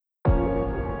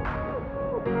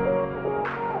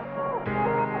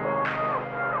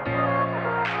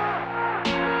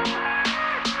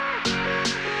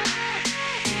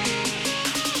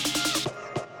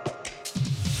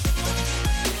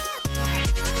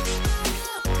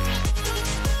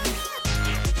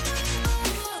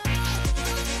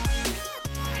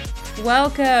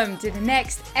Welcome to the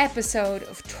next episode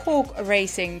of Talk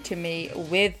Racing to Me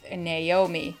with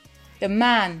Naomi. The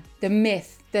man, the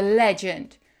myth, the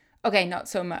legend. Okay, not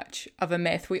so much of a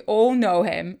myth. We all know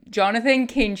him. Jonathan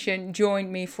Kinchin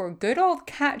joined me for a good old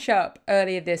catch-up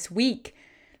earlier this week.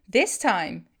 This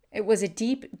time, it was a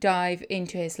deep dive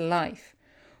into his life.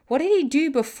 What did he do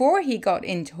before he got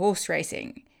into horse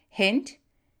racing? Hint,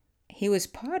 he was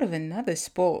part of another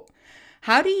sport.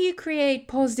 How do you create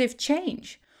positive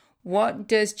change? What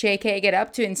does JK get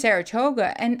up to in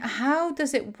Saratoga, and how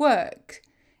does it work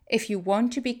if you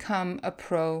want to become a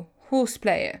pro horse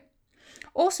player?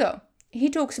 Also, he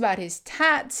talks about his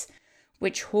tats,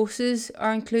 which horses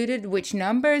are included, which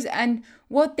numbers, and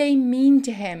what they mean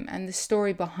to him and the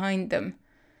story behind them.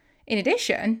 In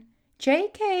addition,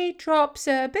 JK drops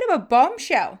a bit of a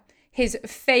bombshell. His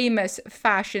famous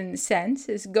fashion sense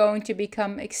is going to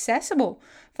become accessible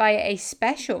via a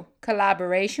special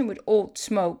collaboration with Old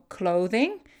Smoke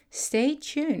Clothing. Stay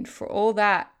tuned for all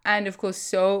that and, of course,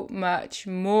 so much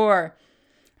more.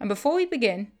 And before we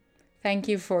begin, thank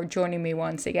you for joining me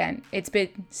once again. It's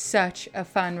been such a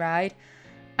fun ride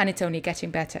and it's only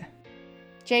getting better.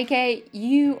 JK,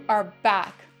 you are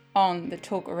back on the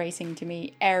Talk Racing to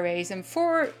Me airways, and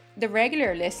for the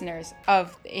regular listeners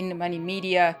of the In the Money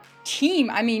Media team,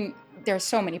 I mean, there's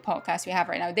so many podcasts we have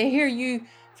right now. They hear you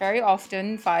very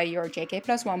often via your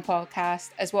JK+1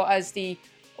 podcast, as well as the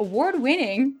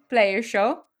award-winning Player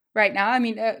Show right now. I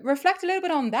mean, reflect a little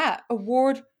bit on that.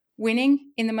 Award-winning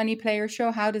In the Money Player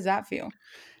Show. How does that feel?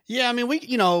 Yeah, I mean,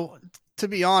 to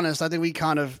be honest, I think we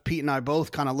kind of, Pete and I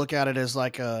both kind of look at it as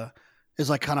like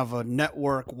kind of a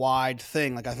network-wide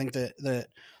thing. Like, I think that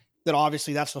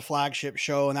obviously that's the flagship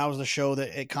show, and that was the show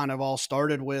that it kind of all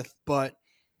started with. But,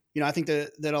 I think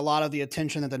that a lot of the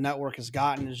attention that the network has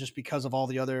gotten is just because of all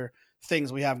the other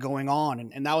things we have going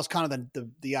on. And that was kind of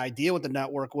the idea with the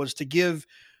network, was to give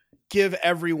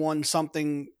everyone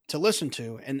something to listen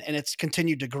to. And it's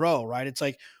continued to grow, right? It's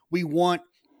like, we want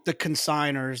the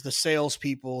consigners, the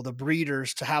salespeople, the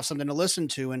breeders to have something to listen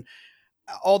to. And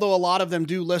although a lot of them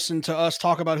do listen to us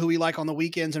talk about who we like on the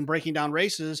weekends and breaking down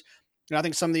races, and I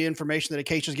think some of the information that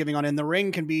Acacia's giving on In the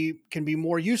Ring can be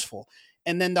more useful.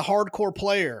 And then the hardcore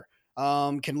player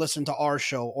can listen to our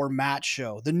show or Matt's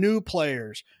show. The new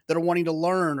players that are wanting to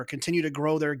learn or continue to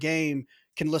grow their game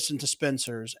can listen to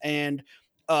Spencer's. And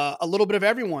a little bit of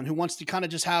everyone who wants to kind of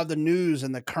just have the news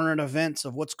and the current events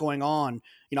of what's going on.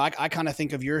 I kind of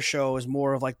think of your show as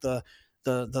more of like the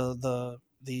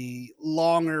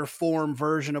longer form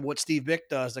version of what Steve Bick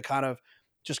does, to kind of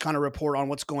report on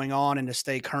what's going on and to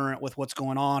stay current with what's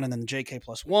going on, and then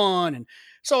JK+1. And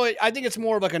so I think it's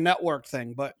more of like a network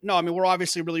thing. But no, I mean, we're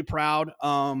obviously really proud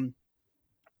of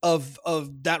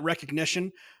that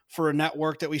recognition for a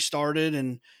network that we started,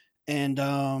 and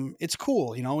it's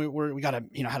cool. We got had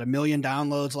 1 million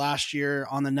downloads last year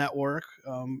on the network.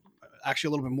 Actually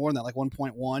a little bit more than that, like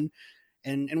 1.1.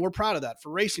 And we're proud of that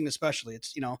for racing, especially.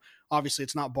 It's, obviously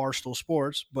it's not Barstool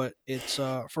Sports, but it's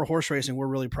for horse racing. We're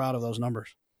really proud of those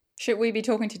numbers. Should we be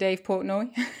talking to Dave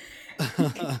Portnoy?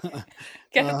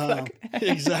 Get a plug.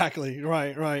 Exactly.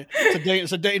 Right.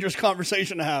 It's a dangerous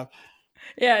conversation to have.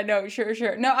 Yeah, no, sure.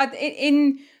 No,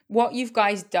 in what you've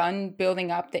guys done, building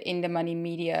up the In the Money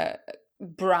Media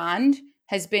brand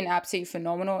has been absolutely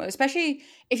phenomenal. Especially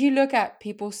if you look at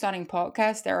people starting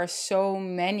podcasts, there are so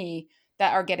many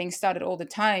that are getting started all the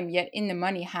time, yet In the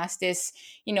Money has this,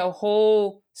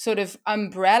 whole sort of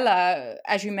umbrella,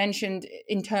 as you mentioned,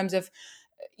 in terms of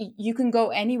you can go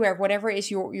anywhere, whatever is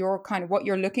your kind of what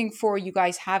you're looking for, you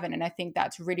guys have it. And I think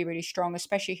that's really, really strong,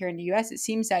 especially here in the US. It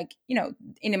seems like,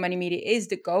 In the Money Media is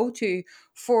the go-to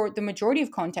for the majority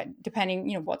of content,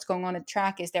 depending, what's going on at the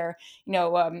track. Is there,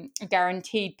 a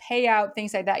guaranteed payout,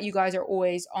 things like that. You guys are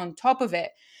always on top of it.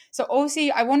 So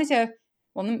obviously I wanted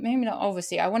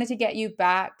to get you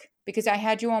back because I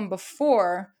had you on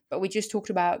before, but we just talked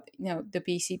about, the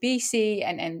BCBC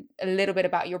and a little bit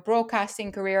about your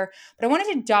broadcasting career. But I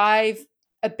wanted to dive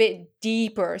a bit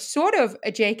deeper, sort of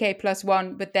a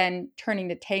JK+1, but then turning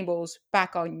the tables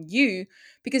back on you,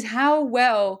 because how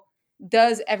well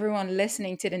does everyone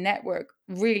listening to the network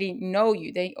really know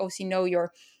you? They obviously know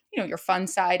your fun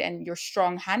side and your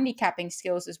strong handicapping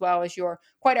skills, as well as your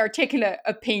quite articulate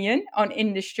opinion on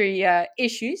industry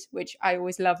issues, which I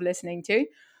always love listening to.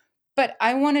 But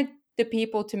I wanted the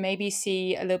people to maybe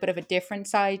see a little bit of a different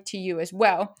side to you as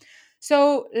well.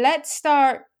 So let's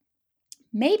start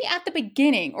maybe at the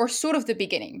beginning, or sort of the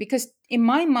beginning, because in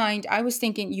my mind, I was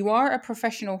thinking you are a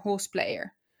professional horse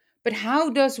player, but how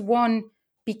does one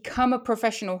become a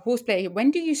professional horse player?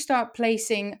 When do you start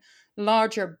placing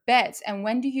larger bets, and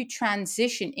when do you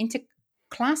transition into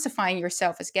classifying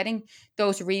yourself as getting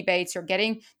those rebates or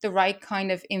getting the right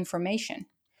kind of information?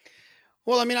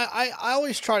 Well, I mean, I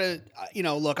always try to,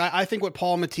 look, I think what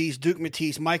Paul Matisse, Duke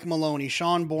Matisse, Mike Maloney,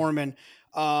 Sean Borman,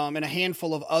 and a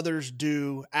handful of others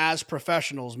do as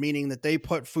professionals, meaning that they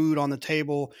put food on the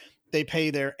table, they pay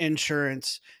their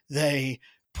insurance, they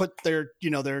put their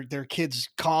kids'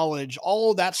 college,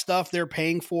 all of that stuff they're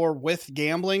paying for with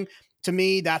gambling. To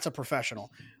me, that's a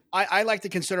professional. I like to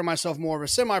consider myself more of a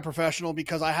semi-professional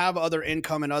because I have other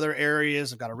income in other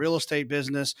areas. I've got a real estate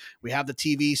business. We have the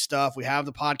TV stuff. We have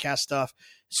the podcast stuff.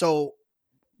 So,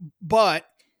 but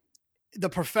the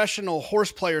professional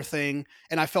horse player thing,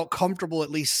 and I felt comfortable at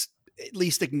least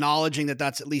acknowledging that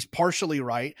that's at least partially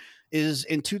right, is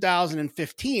in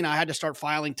 2015, I had to start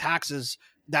filing taxes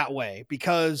that way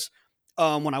because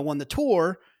when I won the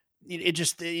tour, it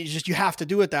just you have to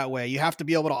do it that way. You have to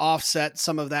be able to offset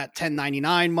some of that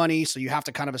 1099 money. So you have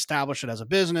to kind of establish it as a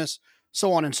business,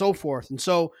 so on and so forth. And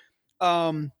so,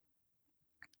 the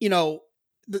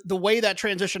way that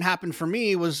transition happened for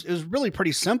me was really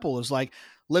pretty simple. It was like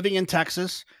living in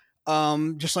Texas.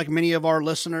 Just like many of our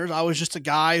listeners, I was just a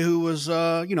guy who was,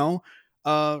 a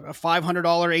 $500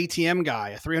 ATM guy,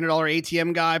 a $300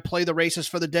 ATM guy, play the races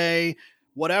for the day,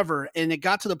 whatever. And it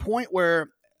got to the point where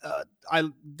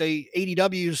the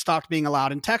ADW stopped being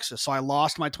allowed in Texas. So I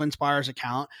lost my TwinSpires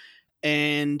account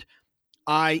and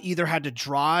I either had to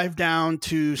drive down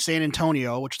to San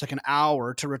Antonio, which took an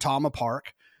hour to Retama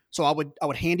Park. So I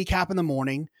would handicap in the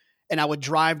morning and I would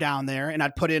drive down there and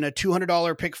I'd put in a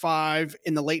 $200 pick five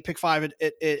in the late pick five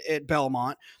at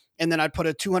Belmont. And then I'd put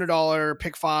a $200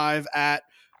 pick five at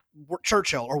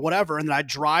Churchill or whatever. And then I'd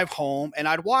drive home and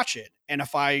I'd watch it. And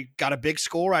if I got a big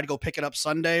score, I'd go pick it up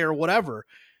Sunday or whatever.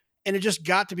 And it just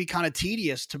got to be kind of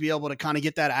tedious to be able to kind of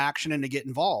get that action and to get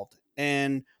involved.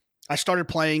 And I started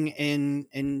playing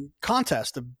in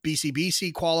contests, the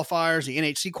BCBC qualifiers, the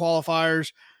NHC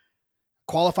qualifiers,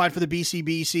 qualified for the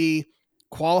BCBC,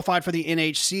 qualified for the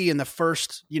NHC in the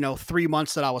first, 3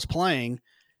 months that I was playing.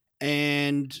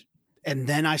 And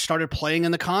then I started playing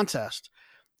in the contest.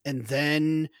 And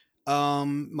then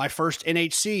my first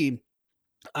NHC,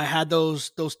 I had those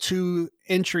 2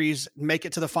 entries make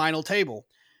it to the final table.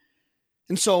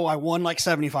 And so I won like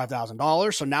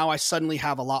 $75,000. So now I suddenly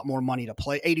have a lot more money to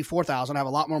play. $84,000. I have a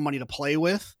lot more money to play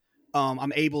with.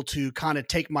 I'm able to kind of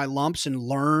take my lumps and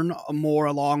learn more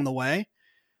along the way.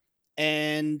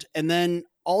 And then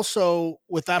also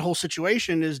with that whole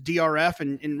situation is DRF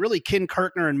and really Ken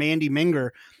Kirkner and Mandy Minger.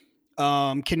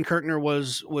 Ken Kirkner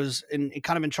was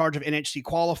kind of in charge of NHC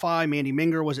Qualify. Mandy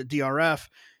Minger was at DRF.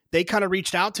 They kind of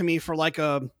reached out to me for like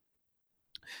a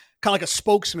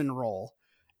spokesman role.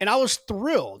 And I was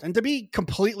thrilled. And to be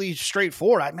completely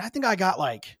straightforward, I think I got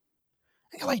like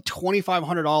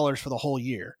 $2,500 for the whole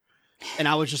year. And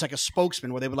I was just like a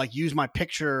spokesman where they would like use my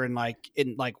picture and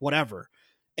like whatever.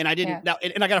 And I didn't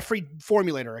and I got a free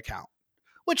Formulator account,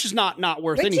 which is not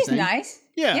worth anything. Which is nice.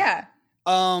 Yeah. Yeah.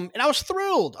 And I was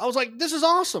thrilled. I was like, this is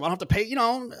awesome. I don't have to pay, I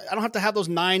don't have to have those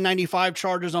 $9.95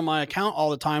 charges on my account all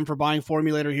the time for buying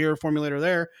Formulator here, Formulator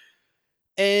there.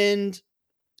 And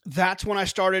that's when I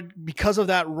started, because of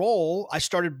that role, I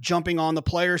started jumping on the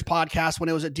Players podcast when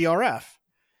it was at DRF.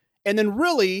 And then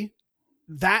really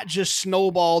that just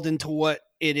snowballed into what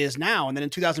it is now. And then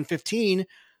in 2015,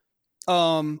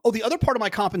 the other part of my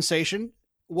compensation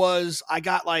was I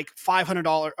got like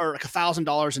 $500 or like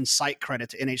 $1,000 in site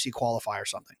credit to NHC Qualify or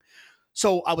something.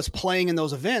 So I was playing in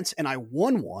those events and I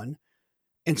won one.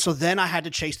 And so then I had to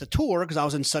chase the tour because I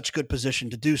was in such good position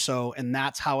to do so. And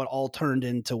that's how it all turned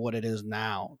into what it is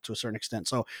now to a certain extent.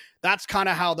 So that's kind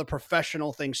of how the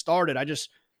professional thing started. I just,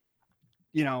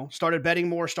 started betting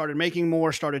more, started making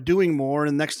more, started doing more.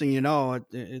 And next thing you know,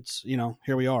 it's,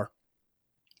 here we are.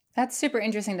 That's super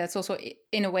interesting. That's also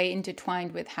in a way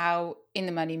intertwined with how In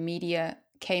the Money Media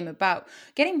came about.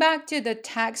 Getting back to the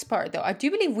tax part though, I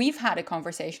do believe we've had a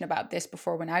conversation about this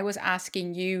before when I was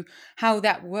asking you how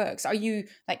that works. Are you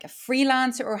like a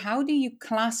freelancer or how do you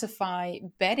classify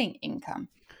betting income?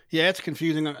 Yeah, it's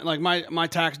confusing. Like my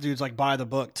tax dude's like by the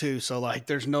book too. So like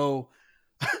there's no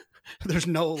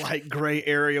like gray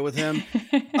area with him.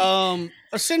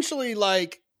 Essentially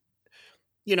like,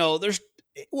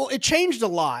 it changed a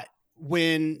lot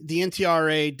when the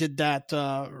NTRA did that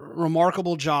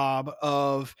remarkable job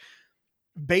of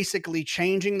basically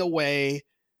changing the way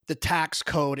the tax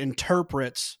code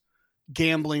interprets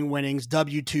gambling winnings,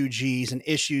 W2Gs, and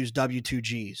issues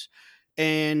W2Gs.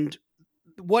 And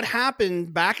what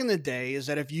happened back in the day is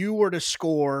that if you were to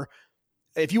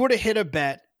hit a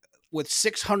bet with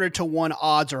 600 to 1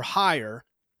 odds or higher,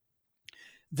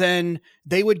 then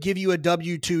they would give you a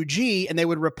W2G and they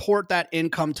would report that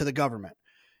income to the government.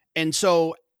 And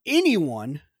so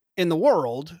anyone in the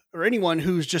world, or anyone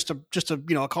who's just a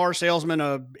a car salesman,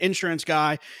 a insurance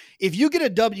guy, if you get a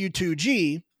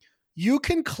W2G, you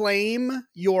can claim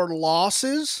your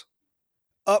losses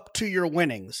up to your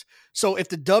winnings. So if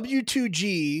the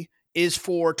W2G is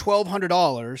for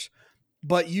 $1,200,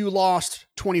 but you lost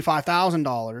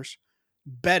 $25,000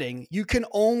 betting, you can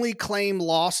only claim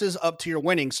losses up to your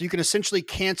winnings. So you can essentially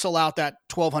cancel out that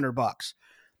 $1,200.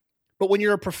 But when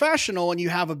you're a professional and you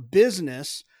have a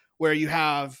business where you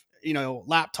have,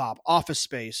 laptop, office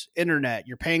space, internet,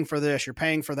 you're paying for this, you're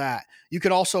paying for that, you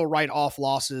can also write off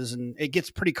losses, and it gets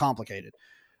pretty complicated.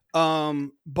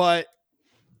 But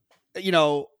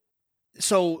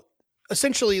so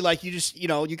essentially, like, you just,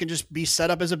 you can just be set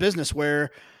up as a business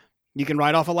where you can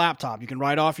write off a laptop, you can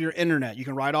write off your internet, you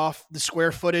can write off the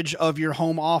square footage of your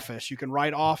home office, you can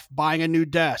write off buying a new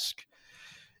desk,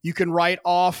 you can write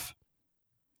off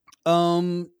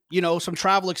some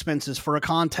travel expenses for a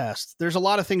contest. There's a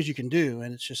lot of things you can do.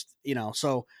 And it's just,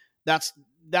 so that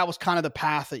was kind of the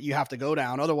path that you have to go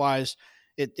down. Otherwise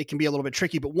it can be a little bit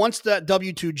tricky. But once that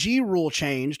W2G rule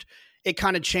changed, it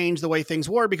kind of changed the way things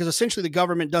were, because essentially the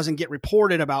government doesn't get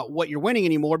reported about what you're winning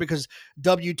anymore, because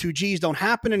W2Gs don't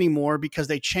happen anymore, because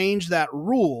they changed that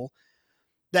rule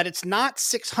that it's not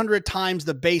 600 times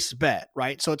the base bet,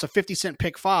 right? So it's a 50 cent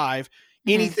pick five,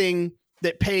 anything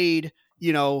that paid,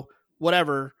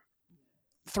 whatever,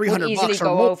 300 bucks or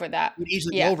more over that would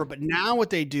easily go over. But now what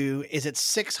they do is it's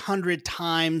 600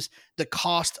 times the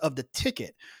cost of the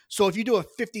ticket. So if you do a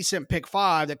 50 cent pick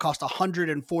five that cost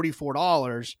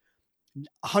 $144,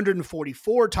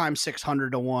 144 times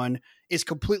 600 to 1 is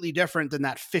completely different than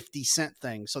that 50 cent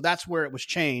thing. So that's where it was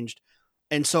changed.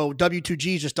 And so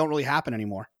W2Gs just don't really happen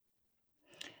anymore.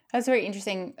 That's very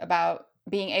interesting about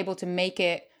being able to make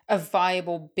it a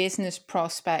viable business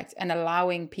prospect and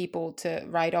allowing people to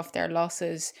write off their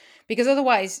losses, because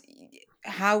otherwise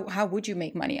how would you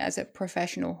make money as a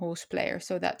professional horse player?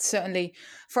 So that's certainly,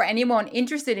 for anyone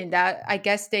interested in that, I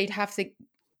guess they'd have to,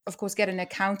 of course, get an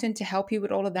accountant to help you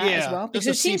with all of that as well, because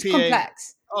it seems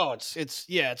complex. Oh, it's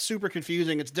super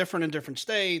confusing. It's different in different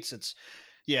states.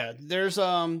 There's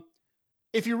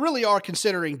if you really are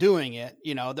considering doing it,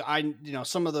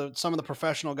 some of the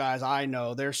professional guys I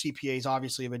know, their CPAs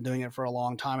obviously have been doing it for a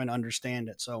long time and understand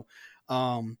it. So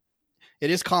it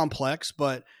is complex,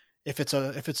 but if it's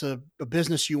a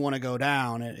business you want to go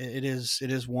down, it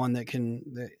is one that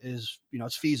is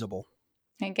it's feasible.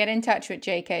 And get in touch with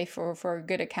JK for a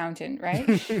good accountant,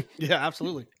 right? Yeah,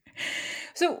 absolutely.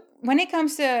 So when it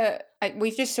comes to,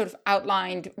 we've just sort of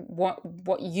outlined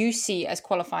what you see as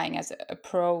qualifying as a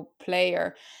pro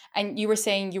player. And you were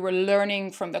saying you were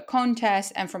learning from the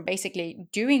contest and from basically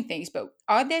doing things. But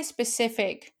are there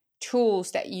specific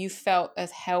tools that you felt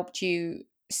has helped you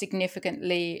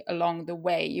significantly along the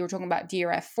way? You were talking about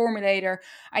DRF Formulator.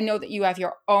 I know that you have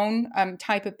your own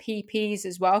type of PPs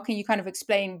as well. Can you kind of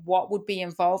explain what would be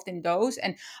involved in those?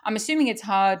 And I'm assuming it's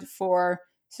hard for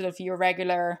sort of your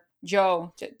regular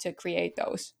Joe to create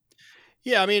those.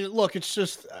 Yeah, I mean, look, it's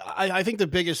just, I think the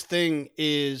biggest thing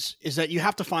is that you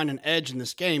have to find an edge in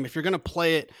this game. If you're going to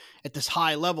play it at this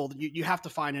high level, you have to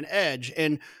find an edge.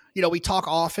 And, we talk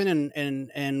often,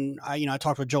 and I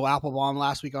talked with Joe Applebaum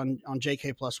last week on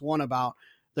JK+1 about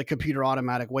the computer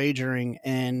automatic wagering.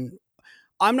 And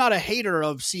I'm not a hater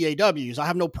of CAWs. I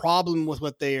have no problem with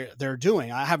what they're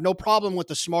doing. I have no problem with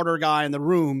the smarter guy in the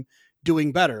room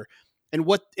doing better.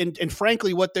 And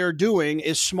frankly, what they're doing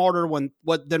is smarter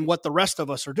than what the rest of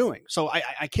us are doing. So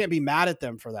I can't be mad at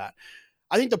them for that.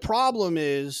 I think the problem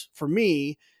is, for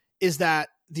me, is that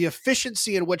the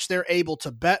efficiency in which they're able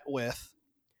to bet with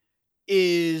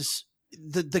is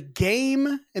the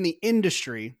game and the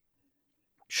industry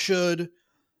should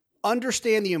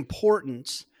understand the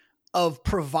importance of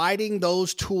providing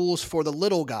those tools for the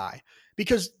little guy.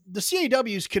 Because the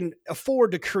CAWs can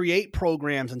afford to create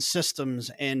programs and systems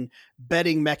and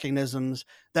betting mechanisms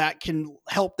that can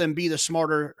help them be the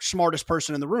smartest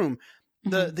person in the room.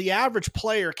 Mm-hmm. The average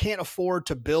player can't afford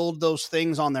to build those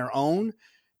things on their own.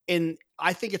 And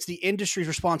I think it's the industry's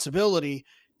responsibility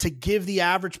to give the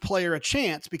average player a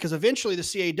chance, because eventually the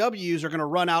CAWs are going to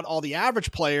run out all the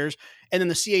average players, and then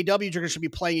the CAWs are going to be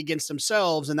playing against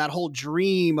themselves. And that whole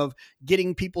dream of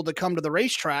getting people to come to the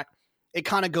racetrack, it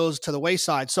kind of goes to the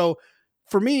wayside. So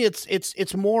for me,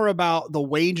 it's more about the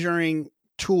wagering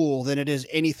tool than it is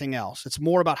anything else. It's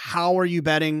more about how are you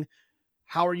betting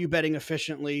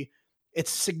efficiently.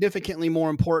 It's significantly more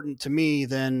important to me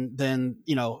than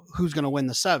who's going to win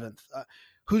the seventh.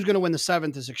 Who's going to win the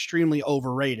seventh is extremely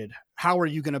overrated. How are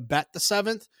you going to bet the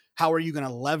seventh? How are you going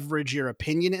to leverage your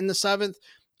opinion in the seventh?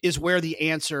 is where the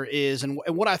answer is, and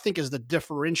what I think is the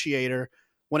differentiator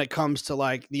when it comes to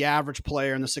like the average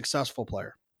player and the successful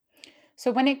player.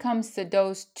 So when it comes to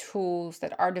those tools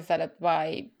that are developed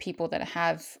by people that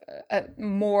have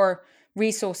more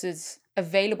resources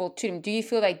available to them, do you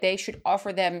feel like they should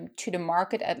offer them to the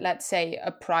market at, let's say,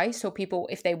 a price so people,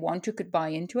 if they want to, could buy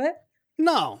into it?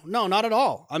 No, not at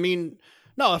all. I mean,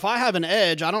 no, if I have an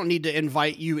edge, I don't need to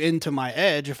invite you into my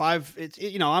edge. If I've,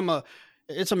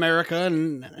 it's America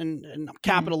and Mhm.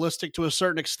 capitalistic to a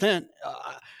certain extent.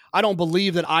 I don't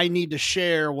believe that I need to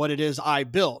share what it is I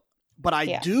built, but I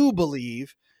Yeah. do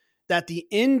believe that the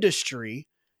industry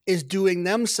is doing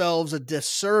themselves a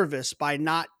disservice by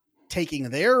not taking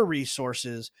their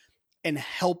resources and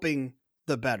helping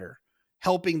the better,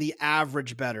 helping the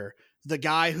average better. The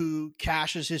guy who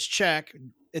cashes his check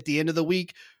at the end of the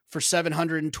week for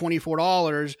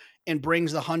 $724 and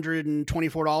brings the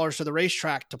 $124 to the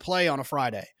racetrack to play on a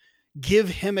Friday. Give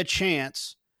him a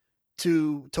chance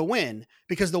to win,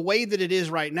 because the way that it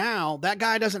is right now, that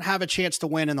guy doesn't have a chance to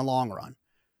win in the long run.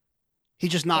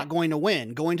 He's just Yeah. not going to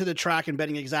win. Going to the track and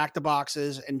betting exacta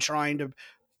boxes and trying to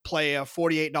play a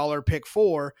 $48 pick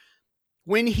four,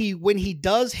 when he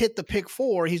does hit the pick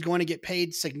four, he's going to get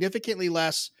paid significantly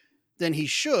less than he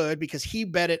should because he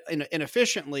bet it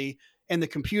inefficiently and the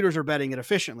computers are betting it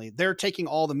efficiently. They're taking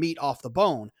all the meat off the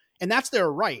bone, and that's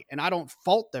their right, and I don't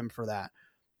fault them for that.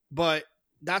 But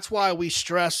that's why we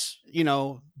stress,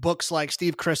 books like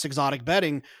Steve Chris Exotic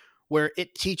Betting, where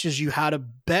it teaches you how to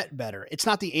bet better. It's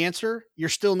not the answer. You're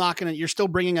still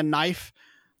bringing a knife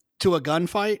to a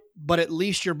gunfight, but at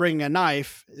least you're bringing a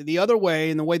knife. The other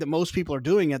way, and the way that most people are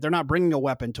doing it, they're not bringing a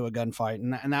weapon to a gunfight,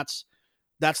 and that's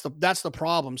the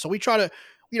problem. So we try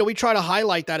to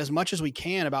highlight that as much as we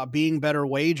can about being better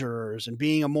wagerers and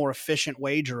being a more efficient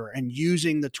wagerer and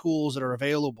using the tools that are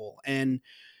available and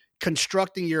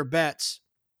constructing your bets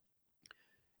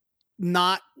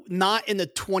not in the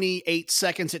 28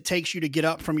 seconds it takes you to get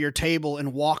up from your table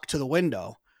and walk to the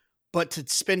window, but to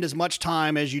spend as much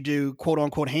time as you do, quote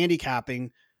unquote,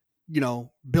 handicapping,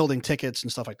 building tickets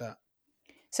and stuff like that.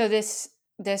 So this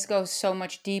goes so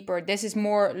much deeper. This is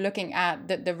more looking at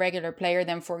the regular player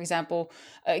than, for example,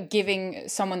 giving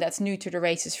someone that's new to the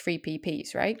races free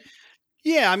PPs, right?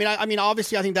 Yeah, I mean,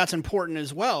 obviously, I think that's important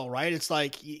as well, right? It's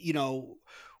like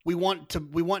we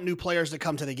want new players to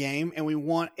come to the game, and we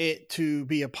want it to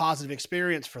be a positive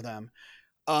experience for them.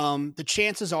 The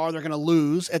chances are they're going to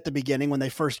lose at the beginning when they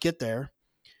first get there,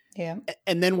 Yeah.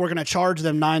 and then we're going to charge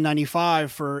them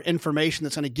 $9.95 for information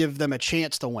that's going to give them a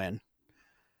chance to win.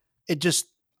 It just,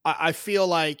 I feel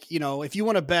like, if you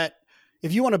want to bet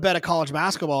a college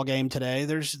basketball game today,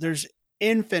 there's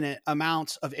infinite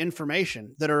amounts of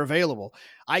information that are available.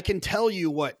 I can tell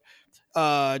you what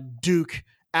Duke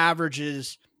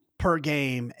averages per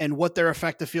game and what their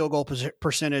effective field goal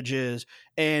percentage is,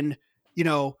 and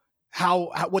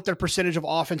how what their percentage of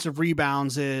offensive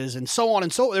rebounds is, and so on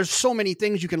and so. There's so many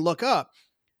things you can look up,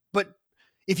 but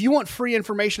if you want free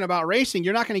information about racing,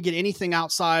 you're not going to get anything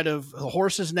outside of the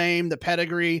horse's name, the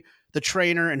pedigree, the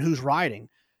trainer, and who's riding.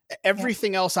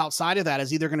 Everything else outside of that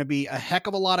is either going to be a heck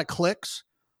of a lot of clicks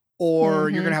or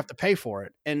you're going to have to pay for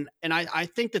it. And I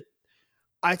think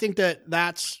that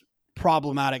that's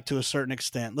problematic to a certain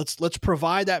extent. Let's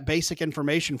provide that basic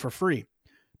information for free.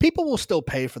 People will still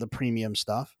pay for the premium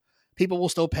stuff. People will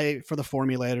still pay for the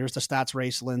formulators, the stats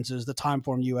race lenses, the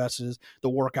Timeform USs, the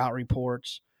workout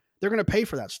reports. They're going to pay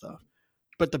for that stuff.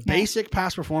 But the basic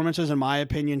past performances, in my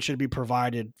opinion, should be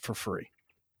provided for free.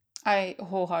 I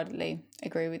wholeheartedly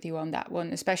agree with you on that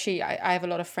one. Especially, I have a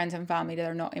lot of friends and family that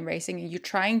are not in racing, and you're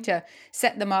trying to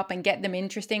set them up and get them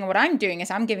interesting. And what I'm doing is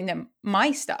I'm giving them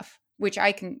my stuff, which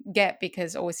I can get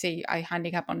because obviously I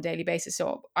handicap on a daily basis.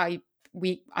 So I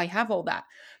have all that,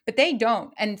 but they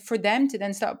don't. And for them to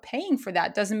then start paying for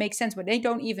that doesn't make sense when they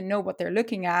don't even know what they're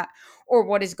looking at or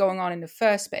what is going on in the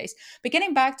first place. But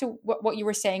getting back to what you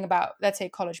were saying about, let's say,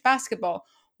 college basketball,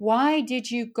 why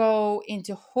did you go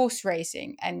into horse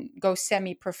racing and go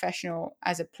semi-professional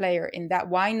as a player in that?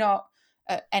 Why not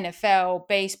NFL,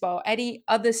 baseball, any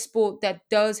other sport that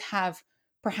does have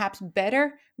perhaps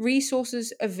better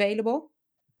resources available?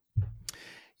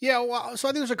 Yeah, well, so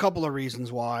I think there's a couple of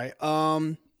reasons why.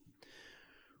 One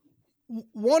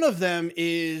of them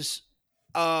is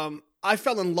I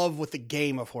fell in love with the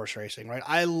game of horse racing, right?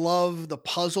 I love the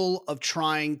puzzle of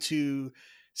trying to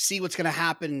see what's going to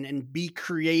happen and be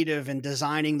creative and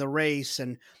designing the race.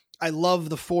 And I love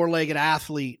the four-legged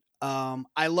athlete.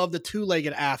 I love the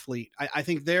two-legged athlete. I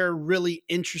think they're really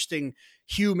interesting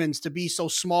humans to be so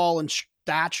small in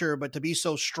stature, but to be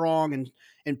so strong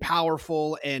and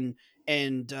powerful and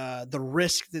the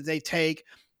risk that they take.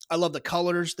 I love the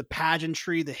colors, the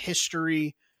pageantry, the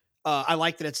history. I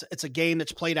like that it's a game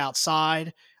that's played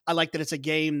outside. I like that it's a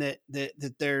game that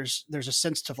there's a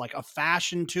sense of like a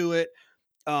fashion to it.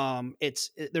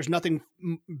 There's nothing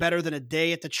better than a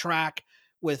day at the track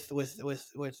with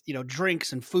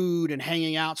drinks and food and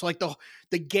hanging out. So like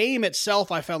the game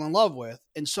itself, I fell in love with,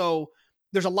 and so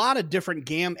there's a lot of different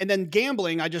and then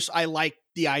gambling. I like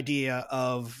the idea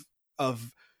of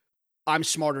I'm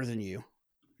smarter than you.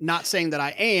 Not saying that I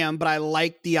am, but I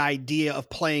like the idea of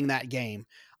playing that game.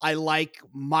 I like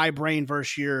my brain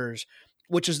versus yours,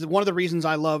 which is one of the reasons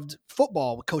I loved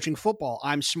football, coaching football.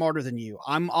 I'm smarter than you.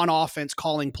 I'm on offense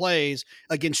calling plays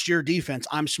against your defense.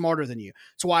 I'm smarter than you.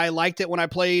 That's why I liked it when I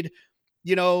played,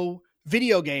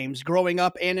 video games growing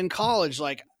up and in college.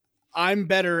 Like, I'm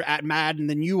better at Madden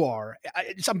than you are.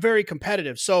 I'm very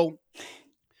competitive. So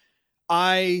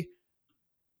I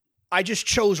just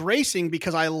chose racing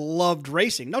because I loved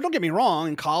racing. No, don't get me wrong.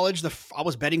 In college, I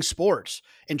was betting sports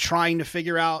and trying to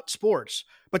figure out sports.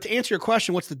 But to answer your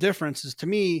question, what's the difference is, to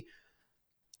me,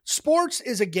 sports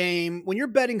is a game. When you're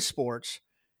betting sports,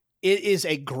 it is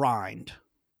a grind.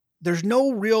 There's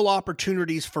no real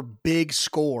opportunities for big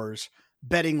scores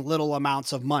betting little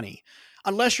amounts of money,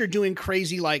 unless you're doing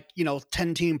crazy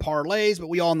 10-team parlays, but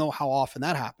we all know how often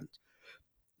that happens.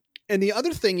 And the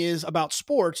other thing is about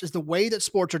sports is the way that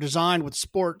sports are designed with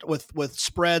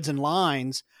spreads and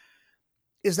lines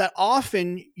is that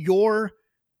often you're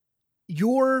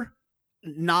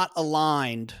not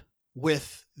aligned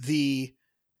with the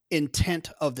intent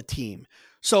of the team.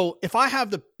 So if I have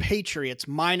the Patriots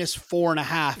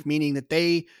 -4.5, meaning that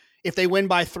if they win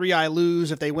by 3, I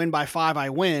lose. If they win by 5, I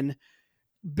win.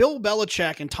 Bill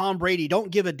Belichick and Tom Brady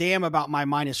don't give a damn about my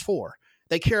 -4.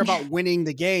 They care about winning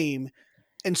the game.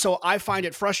 And so I find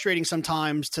it frustrating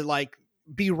sometimes to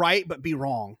be right, but be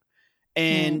wrong.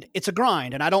 And it's a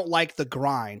grind, and I don't like the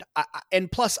grind.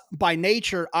 And plus, by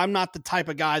nature, I'm not the type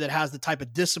of guy that has the type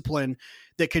of discipline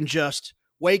that can just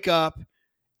wake up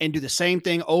and do the same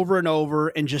thing over and over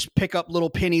and just pick up little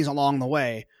pennies along the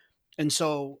way. And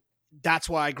so that's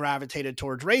why I gravitated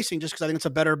towards racing, just because I think it's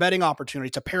a better betting opportunity.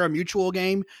 It's a pari-mutuel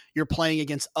game. You're playing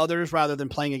against others rather than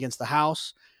playing against the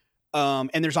house. And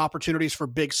there's opportunities for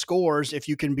big scores if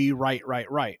you can be right.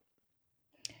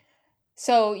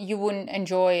 So you wouldn't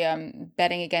enjoy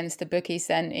betting against the bookies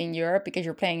then in Europe because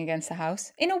you're playing against the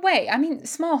house? In a way, I mean,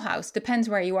 small house, depends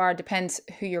where you are, depends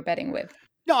who you're betting with.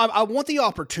 No, I want the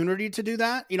opportunity to do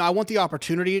that. I want the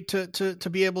opportunity to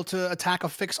be able to attack a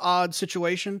fixed odds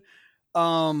situation.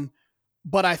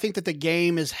 But I think that the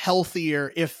game is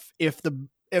healthier if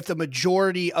the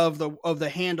majority of the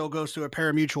handle goes to a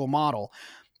pari-mutuel model.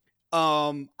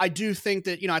 I do think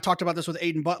that, I talked about this with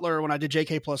Aiden Butler when I did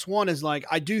JK+1, is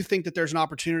I do think that there's an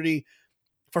opportunity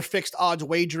for fixed odds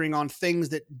wagering on things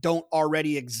that don't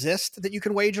already exist that you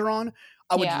can wager on.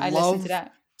 I would love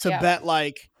to bet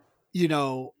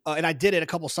and I did it a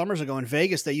couple summers ago in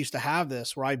Vegas. They used to have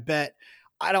this where I bet,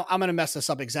 I'm going to mess this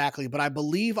up exactly, but I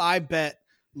believe I bet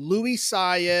Luis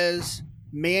Saez,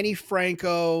 Manny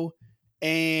Franco,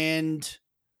 and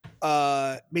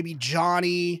maybe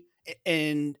Johnny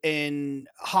and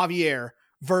Javier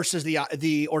versus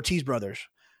the Ortiz brothers,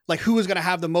 who is going to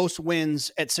have the most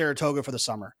wins at Saratoga for the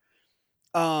summer.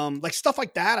 Stuff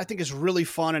like that, I think is really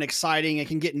fun and exciting. It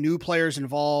can get new players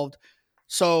involved.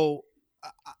 So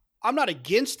I'm not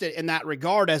against it in that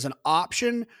regard as an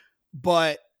option,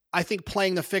 but I think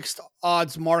playing the fixed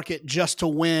odds market just to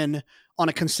win on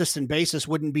a consistent basis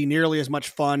wouldn't be nearly as much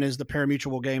fun as the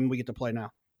pari-mutuel game we get to play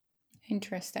now.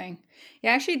 Interesting.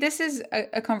 Yeah, actually, this is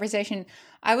a conversation.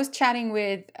 I was chatting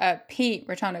with Pete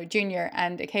Rotano Jr.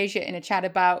 and Acacia in a chat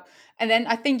about, and then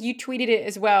I think you tweeted it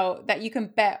as well, that you can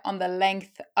bet on the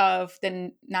length of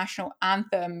the national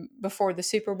anthem before the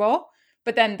Super Bowl.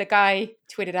 But then the guy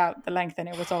tweeted out the length and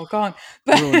it was all gone.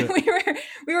 But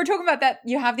we were talking about that.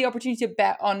 You have the opportunity to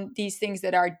bet on these things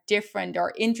that are different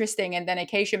or interesting. And then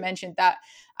Acacia mentioned that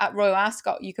at Royal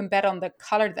Ascot, you can bet on the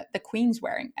color that the Queen's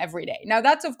wearing every day. Now,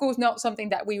 that's, of course, not something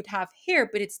that we would have here,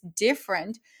 but it's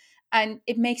different. And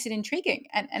it makes it intriguing.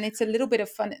 And it's a little bit of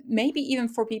fun, maybe even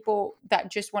for people that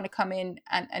just want to come in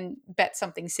and bet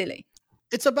something silly.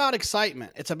 It's about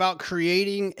excitement. It's about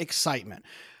creating excitement.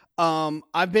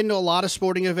 I've been to a lot of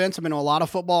sporting events. I've been to a lot of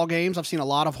football games. I've seen a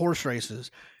lot of horse races.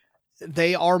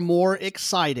 They are more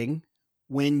exciting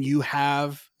when you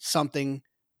have something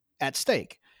at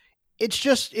stake. It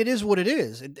is what it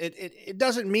is. It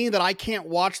doesn't mean that I can't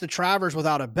watch the Travers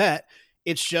without a bet.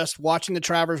 It's just watching the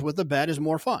Travers with a bet is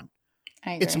more fun.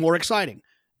 It's more exciting.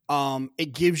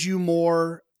 It gives you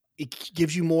more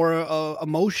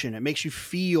emotion. It makes you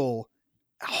feel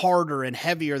harder and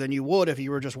heavier than you would if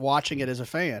you were just watching it as a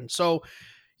fan. So,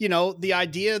 the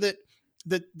idea that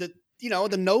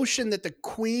the notion that the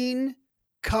Queen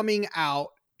coming out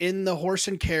in the horse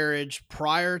and carriage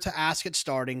prior to Ascot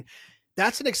starting,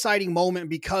 that's an exciting moment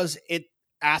because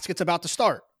Ascot's about to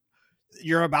start.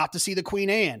 You're about to see the Queen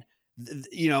Anne,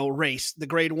 race, the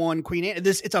Grade 1 Queen Anne.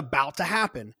 It's about to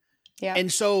happen. Yeah.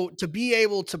 And so to be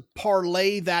able to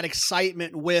parlay that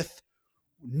excitement with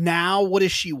now, what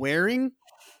is she wearing?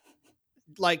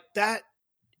 Like that,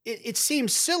 it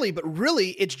seems silly, but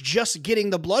really it's just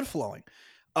getting the blood flowing.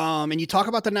 And you talk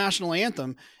about the national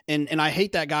anthem, and I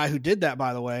hate that guy who did that,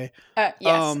 by the way.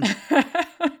 Yes.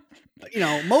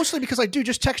 Mostly because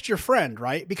just text your friend,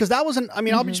 right? Because that wasn't,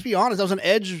 I'll just be honest, that was an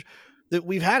edge that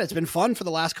we've had. It's been fun for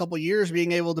the last couple of years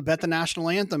being able to bet the national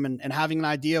anthem and having an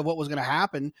idea of what was going to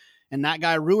happen. And that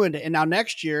guy ruined it. And now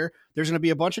next year, there's going to be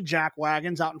a bunch of jack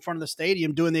wagons out in front of the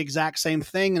stadium doing the exact same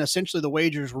thing. And essentially the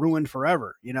wager's ruined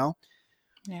forever, Yeah.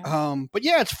 But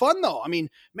yeah, it's fun though. I mean,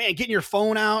 man, getting your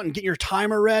phone out and getting your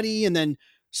timer ready and then,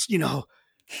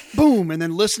 boom, and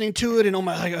then listening to it and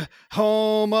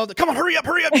home of come on, hurry up.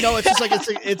 It's just like,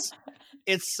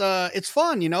 it's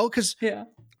fun, because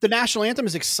the national anthem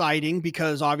is exciting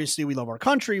because obviously we love our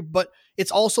country, but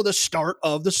it's also the start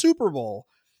of the Super Bowl.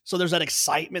 So there's that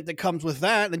excitement that comes with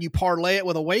that. And then you parlay it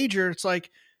with a wager. It's like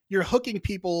you're hooking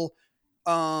people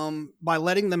by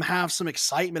letting them have some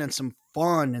excitement and some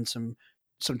fun and some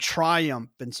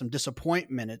triumph and some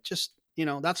disappointment. It just,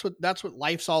 that's what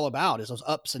life's all about, is those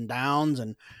ups and downs.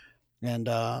 And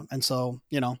so,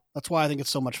 that's why I think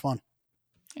it's so much fun.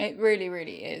 It really,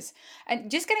 really is. And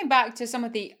just getting back to some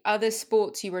of the other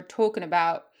sports you were talking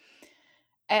about,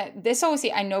 this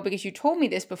obviously I know because you told me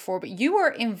this before, but you were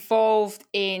involved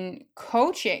in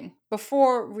coaching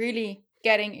before really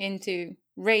getting into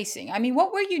racing. I mean,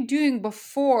 what were you doing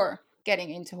before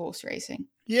getting into horse racing?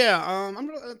 Yeah, I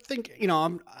think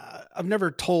I've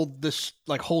never told this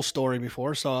whole story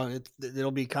before, so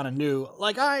it'll be kind of new.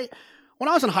 When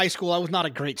I was in high school, I was not a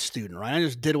great student, right? I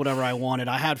just did whatever I wanted.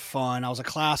 I had fun. I was a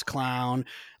class clown.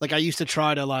 I used to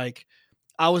try to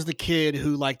I was the kid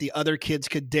who the other kids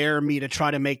could dare me to try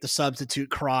to make the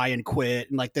substitute cry and quit,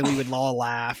 and then we would all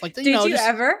laugh. Did you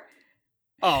ever?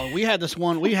 Oh, we had this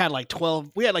one. We had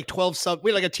 12. We had 12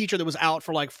 We had a teacher that was out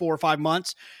for 4 or 5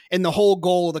 months, and the whole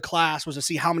goal of the class was to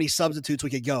see how many substitutes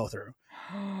we could go through.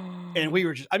 And we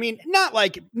were just, not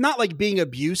like being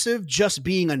abusive, just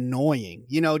being annoying.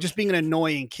 Just being an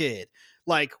annoying kid.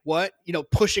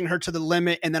 Pushing her to the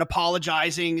limit and then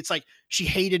apologizing. It's like she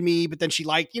hated me, but then she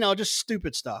just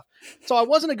stupid stuff. So I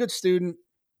wasn't a good student,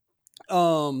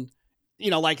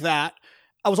 like that.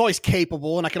 I was always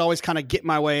capable and I could always kind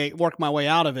of work my way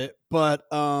out of it. But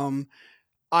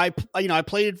I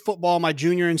played football my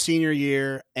junior and senior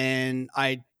year, and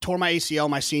I tore my ACL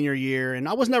my senior year. And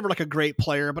I was never a great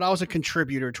player, but I was a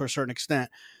contributor to a certain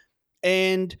extent.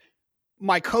 And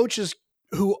my coaches,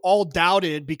 who all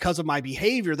doubted because of my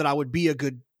behavior that I would be a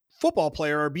good football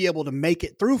player or be able to make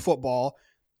it through football,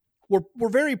 were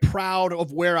very proud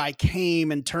of where I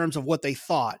came in terms of what they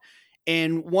thought.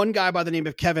 And one guy by the name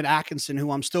of Kevin Atkinson,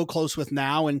 who I'm still close with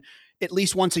now, and at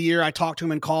least once a year I talk to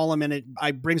him and call him, and it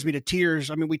brings me to tears.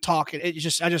 We talk.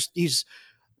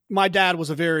 My dad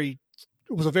was a very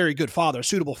good father, a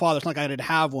suitable father. It's not like I didn't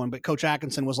have one, but Coach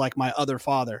Atkinson was like my other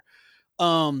father.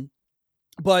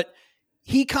 But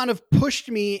he kind of pushed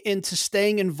me into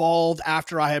staying involved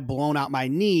after I had blown out my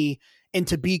knee, and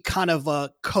to be kind of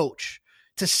a coach,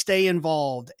 to stay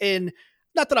involved. And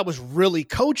not that I was really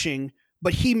coaching,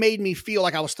 but he made me feel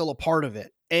like I was still a part of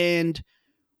it. And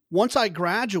once I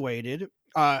graduated,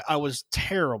 I was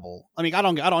terrible. I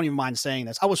don't even mind saying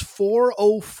this. I was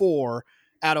 404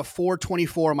 out of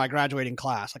 424 in my graduating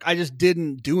class. I just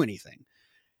didn't do anything.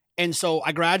 And so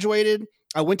I graduated,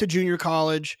 I went to junior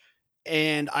college,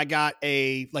 and I got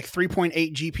a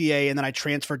 3.8 GPA, and then I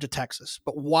transferred to Texas.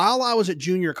 But while I was at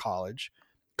junior college,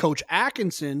 Coach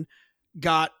Atkinson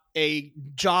got a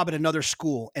job at another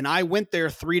school, and I went there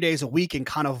 3 days a week and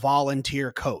kind of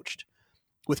volunteer coached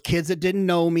with kids that didn't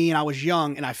know me, and I was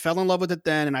young, and I fell in love with it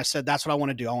then, and I said, that's what I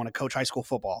want to do. I want to coach high school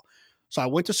football. So I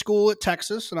went to school at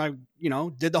Texas, and I,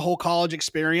 did the whole college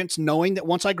experience, knowing that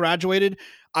once I graduated,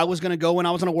 I was going to go and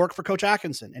I was going to work for Coach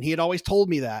Atkinson, and he had always told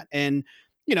me that. And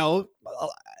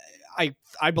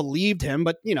I believed him,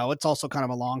 but it's also kind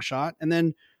of a long shot. And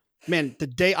then, man, the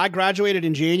day I graduated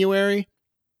in January,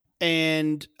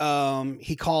 and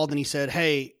he called and he said,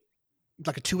 hey,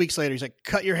 2 weeks later, he's like,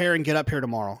 cut your hair and get up here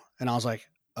tomorrow. And I was like,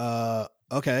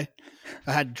 okay.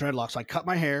 I had dreadlocks. So I cut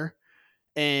my hair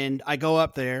and I go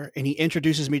up there, and he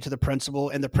introduces me to the principal,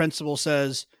 and the principal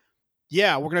says,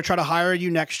 yeah, we're going to try to hire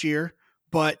you next year,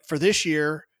 But for this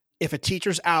year, if a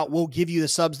teacher's out, we'll give you the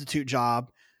substitute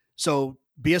job. So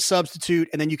be a substitute,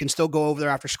 and then you can still go over there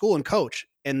after school and coach.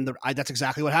 And that's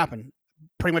exactly what happened.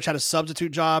 Pretty much had a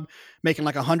substitute job, making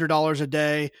like $100 a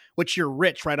day, which you're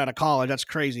rich right out of college. That's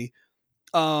crazy.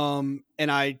 And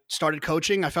I started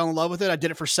coaching. I fell in love with it. I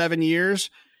did it for 7 years.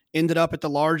 Ended up at the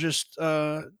largest,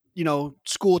 school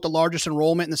with the largest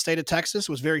enrollment in the state of Texas.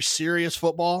 It was very serious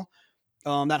football.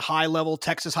 That high level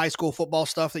Texas high school football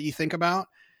stuff that you think about.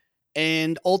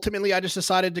 And ultimately I just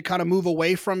decided to kind of move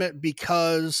away from it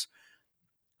because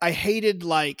I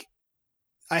didn't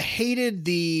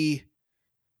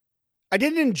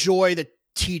enjoy the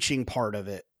teaching part of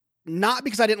it. Not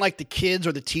because I didn't like the kids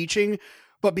or the teaching,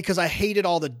 but because I hated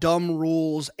all the dumb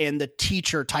rules and the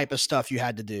teacher type of stuff you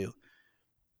had to do.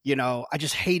 I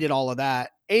just hated all of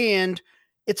that. And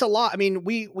it's a lot. I mean,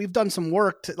 we've done some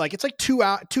work to, like, it's like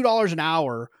 $2 an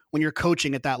hour when you're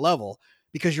coaching at that level,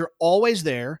 because you're always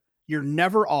there. You're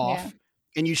never off. Yeah.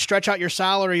 And you stretch out your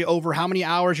salary over how many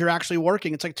hours you're actually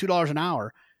working. It's like $2 an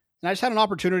hour. And I just had an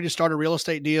opportunity to start a real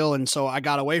estate deal. And so I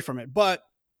got away from it. But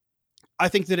I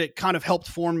think that it kind of helped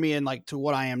form me in like to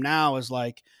what I am now is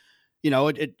like,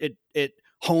 it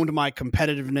honed my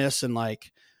competitiveness and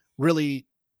like really,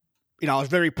 I was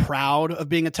very proud of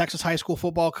being a Texas high school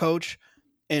football coach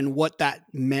and what that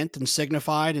meant and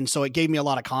signified. And so it gave me a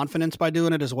lot of confidence by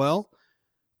doing it as well.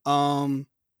 And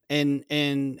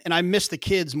I miss the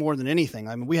kids more than anything.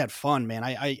 I mean, we had fun, man.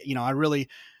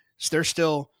 There's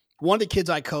still one of the kids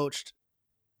I coached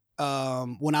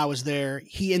when I was there,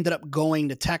 he ended up going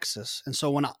to Texas. And so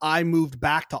when I moved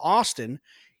back to Austin,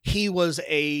 he was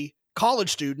a college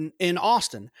student in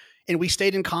Austin. And we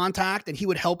stayed in contact, and he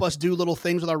would help us do little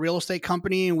things with our real estate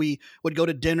company. And we would go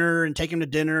to dinner and take him to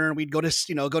dinner, and we'd go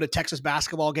to Texas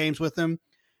basketball games with him.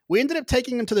 We ended up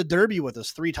taking him to the Derby with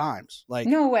us 3 times. Like,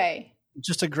 no way.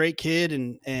 Just a great kid.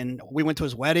 And we went to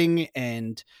his wedding,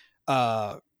 and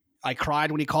I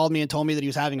cried when he called me and told me that he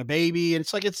was having a baby. And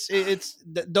it's like,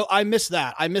 I miss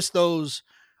that. I miss those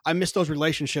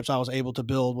relationships I was able to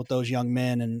build with those young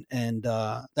men. And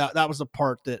that was the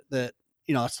part that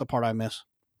that's the part I miss.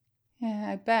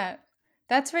 Yeah, I bet.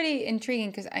 That's really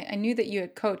intriguing because I knew that you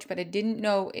had coached, but I didn't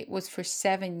know it was for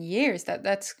 7 years.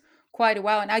 That's quite a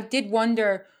while. And I did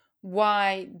wonder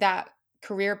why that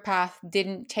career path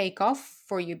didn't take off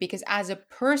for you, because as a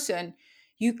person,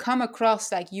 you come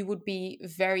across like you would be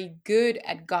very good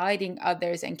at guiding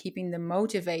others and keeping them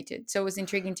motivated. So it was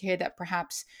intriguing to hear that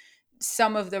perhaps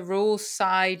some of the rules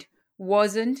side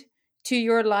wasn't to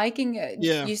your liking.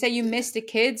 Yeah. You say you missed the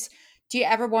kids. Do you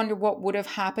ever wonder what would have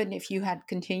happened if you had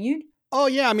continued? Oh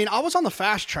yeah. I mean, I was on the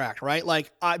fast track, right?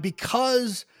 Like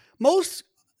because most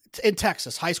in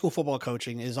Texas, high school football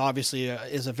coaching is obviously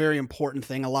is a very important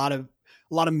thing. A lot of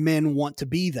men want to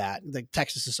be that. Like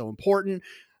Texas is so important.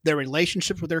 Their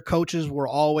relationships with their coaches were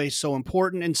always so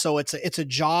important. And so it's a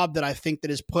job that I think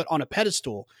that is put on a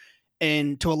pedestal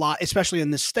and to a lot, especially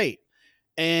in this state.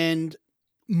 And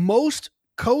most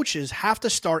coaches have to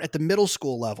start at the middle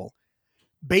school level,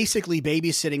 basically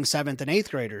babysitting 7th and 8th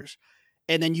graders.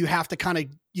 And then you have to kind of,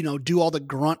 do all the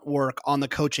grunt work on the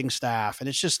coaching staff. And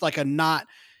it's just like not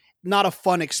a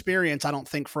fun experience, I don't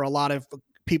think, for a lot of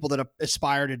people that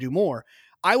aspire to do more.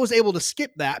 I was able to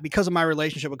skip that because of my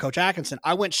relationship with Coach Atkinson.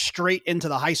 I went straight into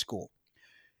the high school,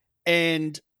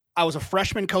 and I was a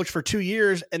freshman coach for 2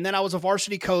 years. And then I was a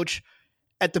varsity coach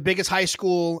at the biggest high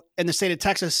school in the state of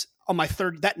Texas on my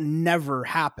third. That never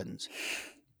happens.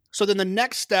 So then the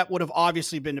next step would have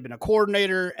obviously been to be a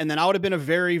coordinator. And then I would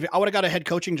have got a head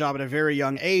coaching job at a very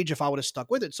young age if I would have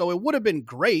stuck with it. So it would have been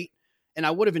great, and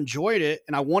I would have enjoyed it,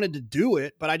 and I wanted to do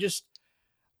it. But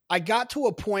I got to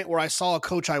a point where I saw a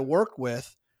coach I worked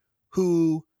with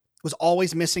who was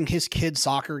always missing his kids'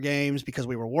 soccer games because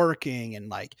we were working.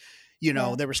 And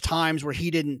there was times where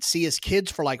he didn't see his kids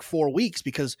for like 4 weeks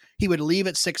because he would leave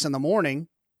at 6 a.m.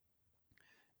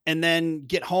 and then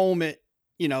get home at,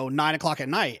 9 o'clock at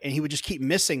night, and he would just keep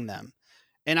missing them.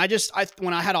 And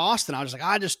when I had Austin, I was like,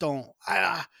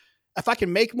 if I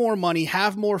can make more money,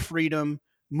 have more freedom,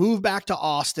 move back to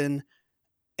Austin,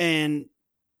 and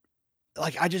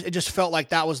it just felt like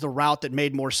that was the route that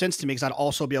made more sense to me, because I'd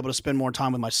also be able to spend more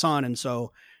time with my son. And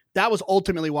so that was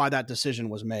ultimately why that decision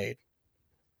was made.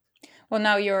 Well,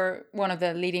 now you're one of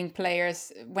the leading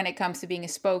players when it comes to being a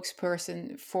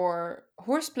spokesperson for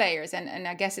horse players. And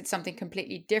I guess it's something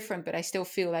completely different, but I still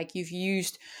feel like you've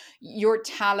used your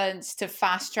talents to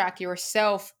fast track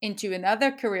yourself into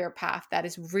another career path that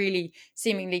is really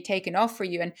seemingly taken off for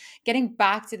you. And getting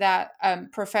back to that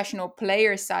professional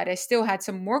player side, I still had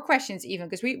some more questions, even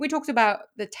because we talked about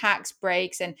the tax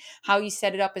breaks and how you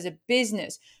set it up as a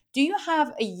business. Do you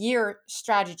have a year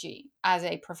strategy as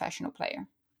a professional player?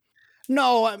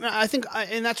 No, I, mean, I think,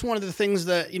 and that's one of the things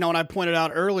that, and I pointed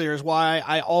out earlier is why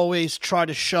I always try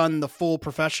to shun the full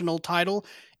professional title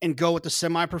and go with the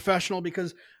semi-professional,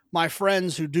 because my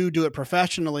friends who do it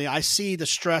professionally, I see the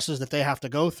stresses that they have to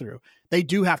go through. They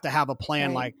do have to have a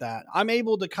plan like that. I'm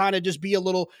able to kind of just be a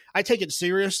little, I take it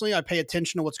seriously. I pay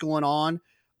attention to what's going on.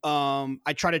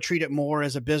 I try to treat it more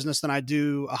as a business than I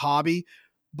do a hobby,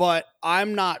 but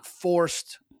I'm not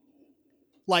forced.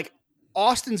 Like,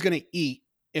 Austin's going to eat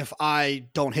if I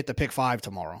don't hit the pick 5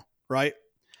 tomorrow, right?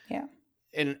 Yeah.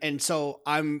 And so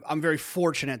I'm very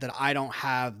fortunate that I don't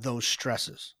have those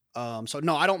stresses. So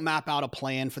no, I don't map out a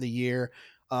plan for the year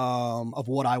of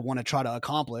what I want to try to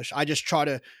accomplish. I try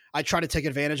to take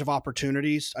advantage of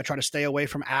opportunities. I try to stay away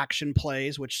from action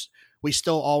plays, which we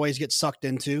still always get sucked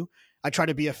into. I try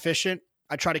to be efficient.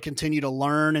 I try to continue to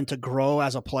learn and to grow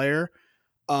as a player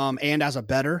and as a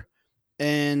bettor.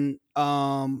 And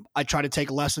I try to take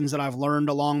lessons that I've learned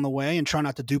along the way and try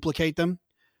not to duplicate them.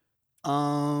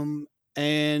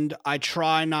 And I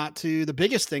try not to, the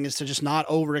biggest thing is to just not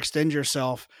overextend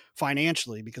yourself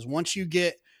financially, because once you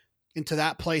get into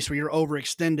that place where you're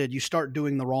overextended, you start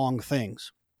doing the wrong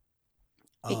things.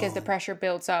 Because the pressure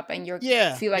builds up and you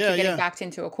feel like you're getting backed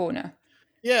into a corner.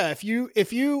 Yeah. If you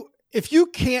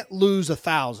can't lose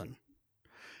 1,000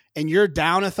 and you're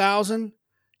down 1,000,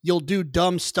 you'll do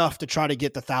dumb stuff to try to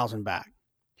get the 1,000 back.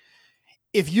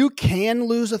 If you can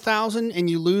lose 1,000 and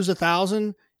you lose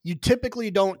 1,000, you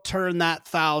typically don't turn that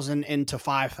 1,000 into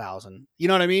 5,000. You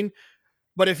know what I mean?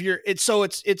 But if you're, it's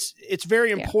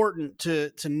very important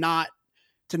to not,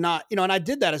 and I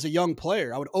did that as a young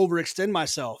player. I would overextend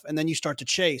myself, and then you start to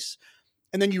chase,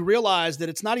 and then you realize that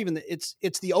it's not even it's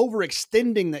the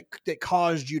overextending that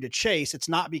caused you to chase. It's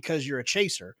not because you're a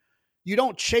chaser. You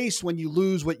don't chase when you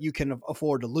lose what you can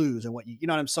afford to lose, and what you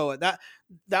know what I'm saying. So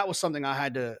that was something I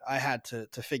had to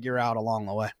figure out along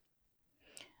the way.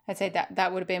 I'd say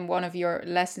that would have been one of your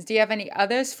lessons. Do you have any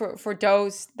others for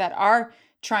those that are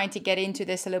trying to get into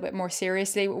this a little bit more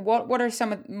seriously? What are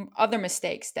some other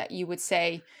mistakes that you would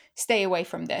say stay away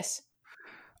from this?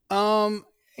 I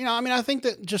think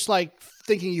that just like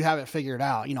thinking you have it figured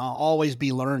out, always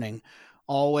be learning,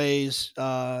 always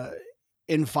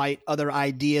invite other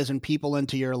ideas and people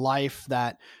into your life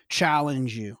that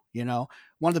challenge you.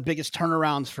 One of the biggest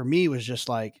turnarounds for me was just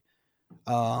like,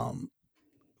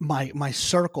 my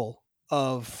circle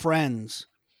of friends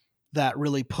that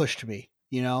really pushed me,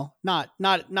 not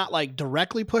like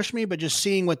directly pushed me, but just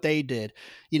seeing what they did,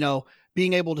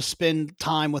 being able to spend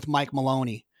time with Mike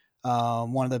Maloney,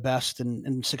 one of the best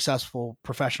and successful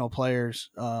professional players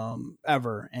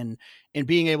ever. And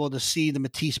being able to see the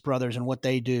Matisse brothers and what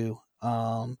they do,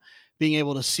 being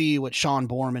able to see what Sean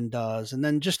Borman does. And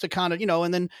then just to kind of,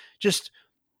 and then just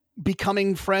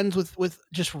becoming friends with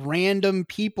just random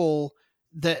people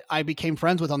that I became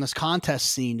friends with on this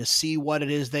contest scene, to see what it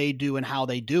is they do and how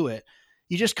they do it.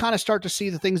 You just kind of start to see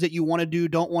the things that you want to do,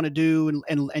 don't want to do.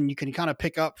 And you can kind of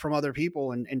pick up from other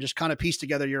people and just kind of piece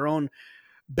together your own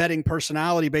betting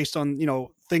personality based on,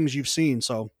 things you've seen.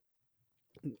 So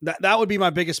that would be my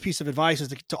biggest piece of advice,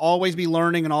 is to always be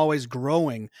learning and always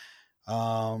growing,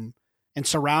 and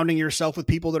surrounding yourself with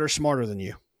people that are smarter than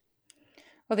you.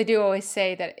 Well, they do always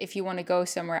say that if you want to go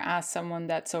somewhere, ask someone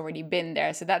that's already been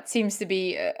there. So that seems to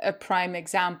be a prime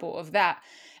example of that.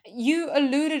 You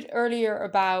alluded earlier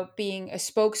about being a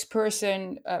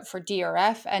spokesperson for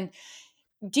DRF. And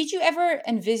did you ever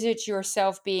envisage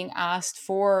yourself being asked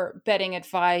for betting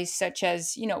advice, such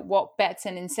as, what bets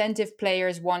and incentive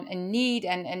players want and need,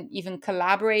 and even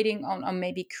collaborating on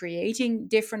maybe creating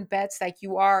different bets like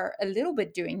you are a little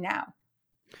bit doing now?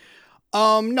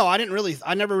 No, I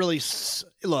never really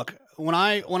look, when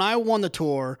I won the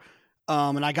tour,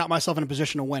 and I got myself in a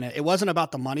position to win it. It wasn't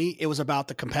about the money. It was about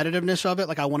the competitiveness of it.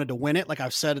 Like, I wanted to win it. Like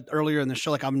I've said earlier in the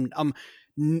show, like I'm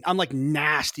like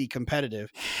nasty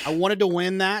competitive. I wanted to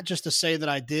win that just to say that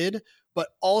I did, but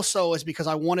also is because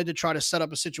I wanted to try to set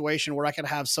up a situation where I could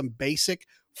have some basic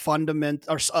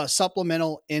fundamental or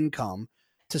supplemental income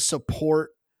to support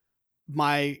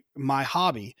my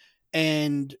hobby.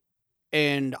 And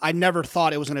I never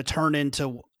thought it was going to turn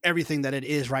into everything that it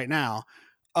is right now.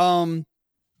 I'm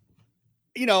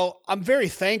very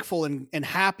thankful and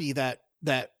happy that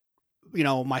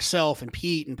myself and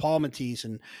Pete and Paul Matisse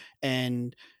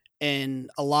and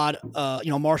a lot,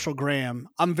 Marshall Graham,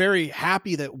 I'm very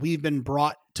happy that we've been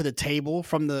brought to the table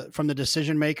from the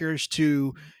decision makers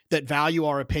that value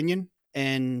our opinion.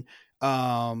 And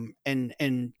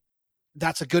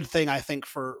that's a good thing, I think,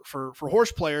 for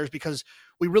horse players, because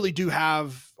we really do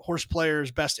have horse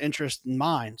players' best interest in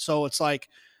mind. So it's like,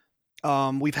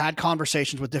 We've had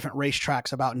conversations with different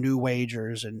racetracks about new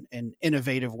wagers and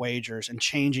innovative wagers and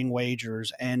changing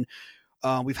wagers. And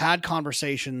we've had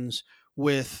conversations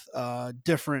with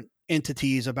different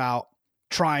entities about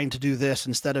trying to do this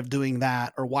instead of doing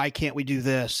that, or why can't we do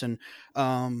this? And,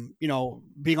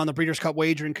 being on the Breeders' Cup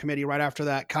Wagering Committee right after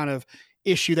that kind of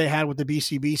issue they had with the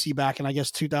BCBC back in, I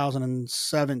guess,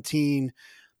 2017,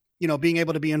 being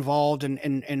able to be involved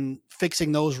in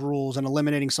fixing those rules and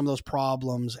eliminating some of those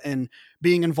problems, and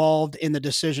being involved in the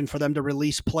decision for them to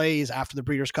release plays after the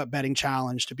Breeders' Cup Betting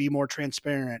Challenge to be more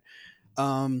transparent.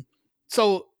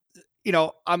 So,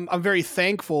 I'm very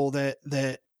thankful that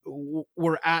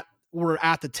we're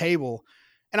at the table.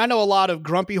 And I know a lot of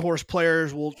grumpy horse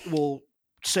players will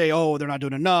say, oh, they're not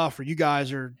doing enough, or you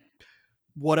guys are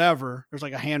whatever. There's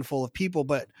like a handful of people,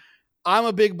 but I'm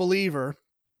a big believer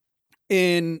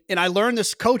and I learned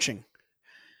this coaching.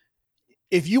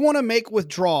 If you want to make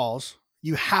withdrawals,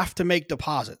 you have to make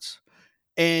deposits.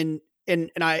 And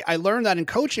I learned that in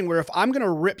coaching, where if I'm going to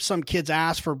rip some kid's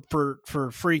ass for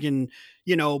freaking,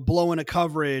 blowing a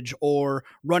coverage or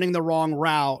running the wrong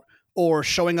route or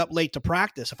showing up late to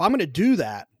practice, if I'm going to do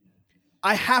that,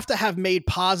 I have to have made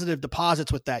positive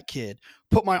deposits with that kid,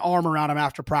 put my arm around him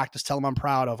after practice, tell him I'm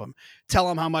proud of him, tell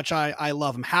him how much I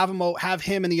love him, have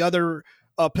him and the other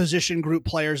position group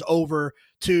players over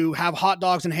to have hot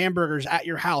dogs and hamburgers at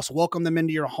your house, welcome them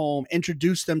into your home,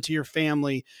 introduce them to your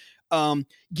family,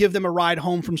 give them a ride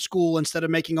home from school instead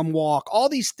of making them walk. All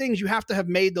these things, you have to have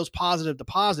made those positive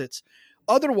deposits.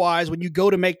 Otherwise, when you go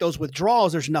to make those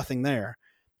withdrawals, there's nothing there.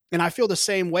 And I feel the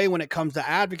same way when it comes to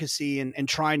advocacy and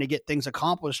trying to get things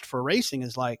accomplished for racing.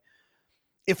 Is like,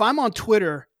 if I'm on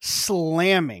Twitter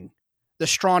slamming the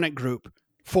Stronach Group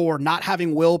for not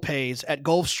having will pays at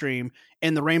Gulfstream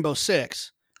and the Rainbow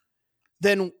Six,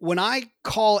 then when I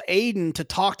call Aiden to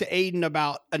talk to Aiden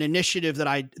about an initiative that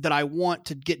I want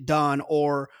to get done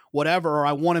or whatever, or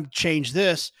I want to change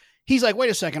this, he's like,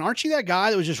 wait a second, aren't you that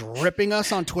guy that was just ripping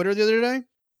us on Twitter the other day?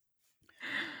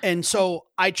 And so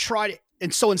I tried,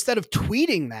 and so instead of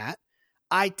tweeting that,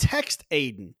 I text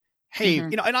Aiden, hey,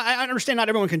 and I understand not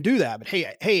everyone can do that, but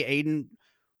hey, Aiden,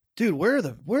 dude, where are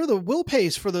the will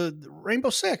pays for the Rainbow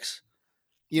Six?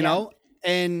 You know,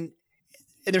 and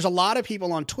there's a lot of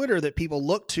people on Twitter that people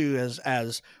look to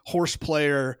as horse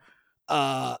player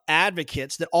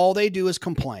advocates that all they do is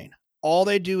complain. All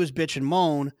they do is bitch and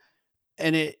moan.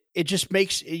 And it just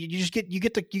makes, you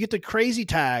get the crazy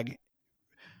tag,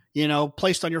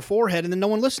 placed on your forehead, and then no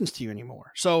one listens to you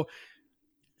anymore. So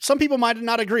some people might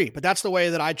not agree, but that's the way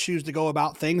that I choose to go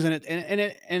about things. And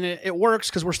it works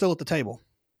because we're still at the table.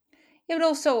 Yeah, but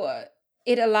also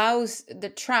it allows the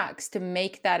tracks to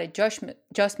make that adjustment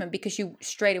because you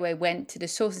straight away went to the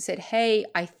source and said, hey,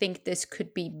 I think this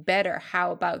could be better.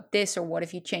 How about this? Or what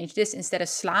if you change this? Instead of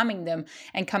slamming them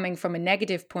and coming from a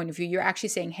negative point of view, you're actually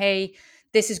saying, hey,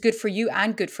 this is good for you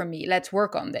and good for me. Let's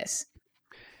work on this.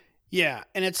 Yeah.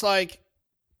 And it's like,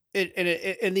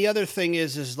 and the other thing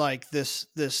is like this,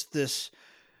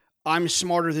 I'm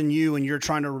smarter than you and you're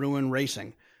trying to ruin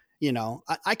racing.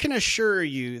 I can assure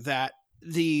you that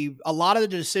a lot of the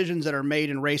decisions that are made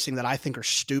in racing that I think are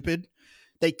stupid,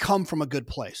 they come from a good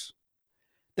place.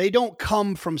 They don't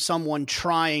come from someone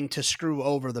trying to screw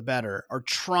over the bettor or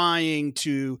trying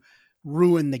to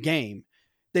ruin the game.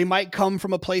 They might come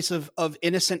from a place of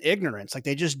innocent ignorance, like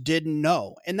they just didn't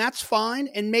know. And that's fine.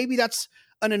 And maybe that's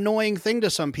an annoying thing to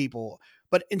some people.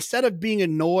 But instead of being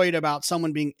annoyed about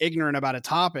someone being ignorant about a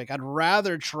topic, I'd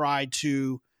rather try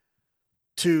to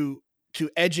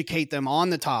educate them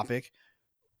on the topic.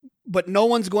 But no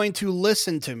one's going to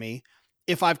listen to me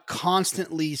if I've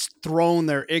constantly thrown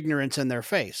their ignorance in their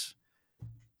face.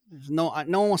 No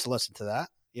one wants to listen to that.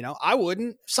 I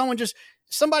wouldn't. Somebody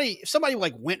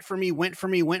like went for me,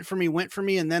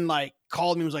 and then like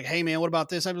called me and was like, hey man, what about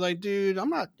this? I'd be like, dude, I'm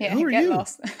not, who are you?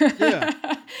 Lost. Yeah.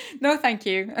 No, thank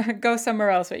you. Go somewhere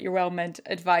else with your well-meant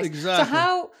advice. Exactly.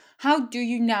 So how do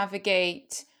you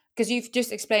navigate, because you've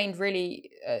just explained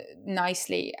really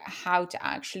nicely how to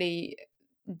actually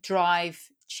drive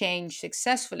change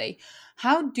successfully.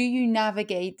 How do you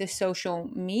navigate the social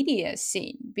media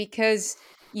scene? Because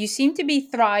you seem to be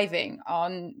thriving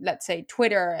on, let's say,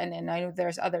 Twitter, and then I know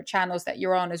there's other channels that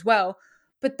you're on as well.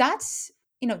 But that's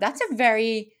a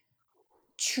very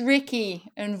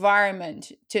tricky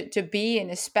environment to be in,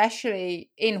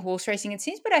 especially in horse racing, it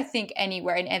seems, but I think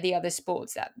anywhere in any other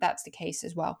sports that's the case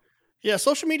as well. Yeah,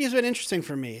 social media has been interesting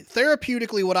for me.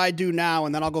 Therapeutically, what I do now,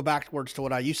 and then I'll go backwards to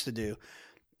what I used to do.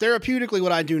 Therapeutically,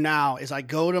 what I do now is I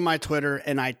go to my Twitter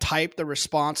and I type the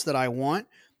response that I want.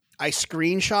 I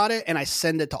screenshot it and I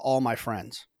send it to all my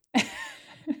friends.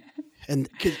 And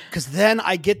because then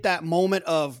I get that moment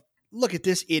of, look at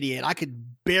this idiot. I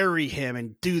could bury him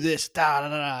and do this, da, da,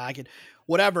 da, da. I could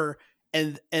whatever.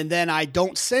 And then I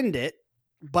don't send it,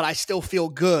 but I still feel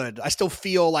good. I still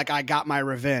feel like I got my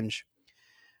revenge.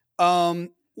 One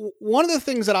of the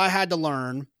things that I had to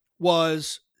learn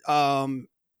was,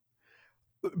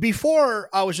 before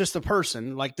I was just a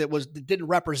person like that didn't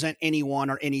represent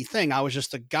anyone or anything. I was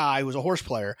just a guy who was a horse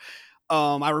player.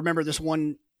 I remember this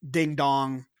one ding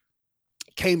dong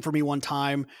came for me one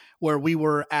time where we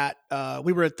were at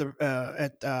Gulfstream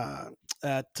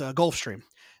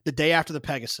the day after the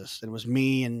Pegasus. It was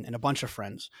me and a bunch of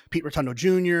friends, Pete Rotundo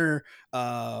Jr.,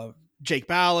 Jake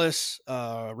Ballas,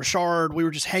 Richard. We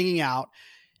were just hanging out,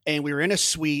 and we were in a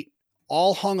suite,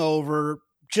 all hungover,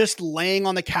 just laying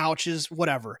on the couches,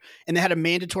 whatever. And they had a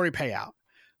mandatory payout.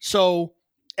 So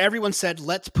everyone said,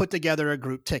 let's put together a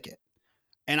group ticket.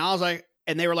 And I was like,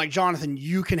 and they were like, Jonathan,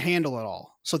 you can handle it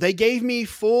all. So they gave me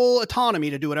full autonomy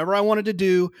to do whatever I wanted to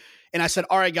do. And I said,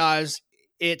 all right, guys,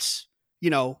 it's,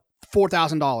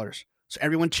 $4,000. So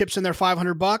everyone chips in their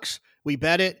 $500. We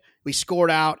bet it. We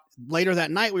scored out. Later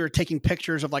that night, we were taking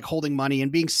pictures of like holding money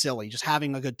and being silly, just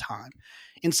having a good time.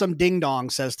 And some ding dong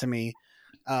says to me,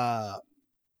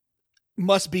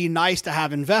 must be nice to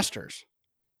have investors,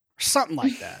 something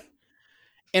like that.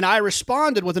 And I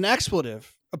responded with an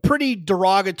expletive, a pretty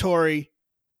derogatory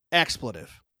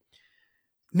expletive.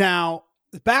 Now,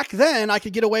 back then I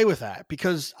could get away with that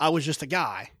because I was just a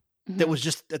guy that was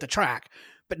just at the track.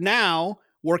 But now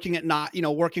working with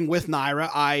NYRA,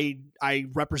 I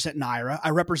represent NYRA. I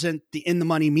represent the In the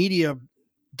Money Media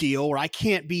deal where I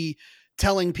can't be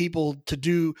telling people to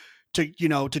do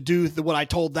what I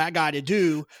told that guy to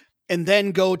do, and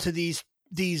then go to these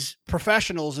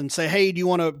professionals and say, hey, do you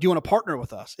want to partner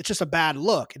with us? It's just a bad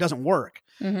look. It doesn't work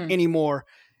anymore.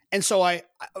 And so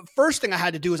first thing I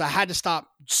had to do is I had to stop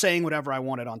saying whatever I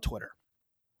wanted on Twitter,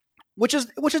 which is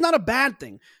not a bad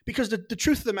thing, because the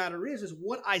truth of the matter is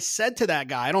what I said to that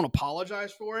guy. I don't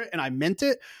apologize for it, and I meant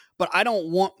it, but I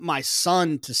don't want my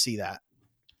son to see that.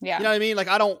 Yeah. You know what I mean? Like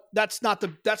that's not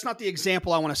the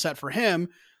example I want to set for him.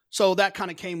 So that kind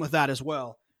of came with that as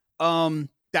well.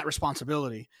 That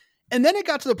responsibility. And then it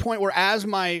got to the point where as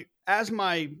my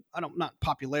not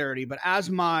popularity, but as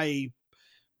my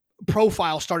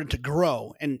profile started to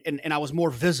grow and I was more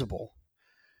visible,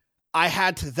 I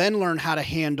had to then learn how to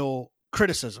handle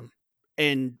criticism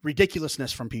and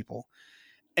ridiculousness from people.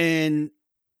 And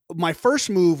my first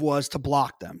move was to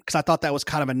block them because I thought that was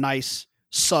kind of a nice,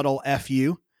 subtle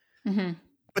FU.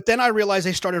 But then I realized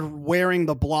they started wearing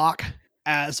the block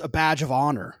as a badge of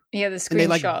honor. Yeah, the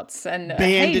screenshots and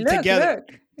banded together.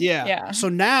 Look. Yeah. So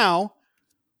now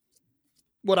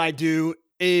what I do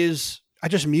is I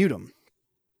just mute them,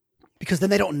 because then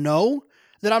they don't know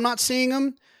that I'm not seeing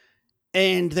them,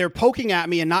 and they're poking at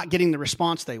me and not getting the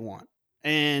response they want.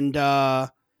 And, and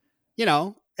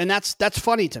that's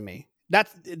funny to me.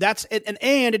 That's it.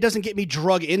 And it doesn't get me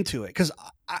drug into it, because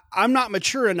I'm not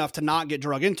mature enough to not get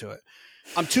drug into it.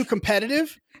 I'm too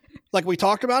competitive, like we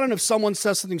talked about. And if someone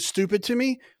says something stupid to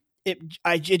me, it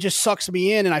just sucks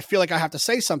me in, and I feel like I have to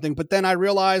say something. But then I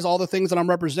realize all the things that I'm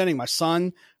representing, my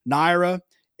son, NYRA,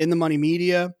 In the Money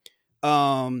Media,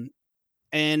 and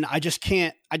I just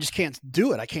can't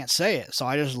do it. I can't say it. So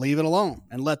I just leave it alone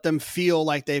and let them feel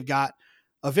like they've got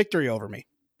a victory over me.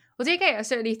 Well, DK, I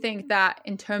certainly think that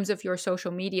in terms of your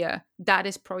social media, that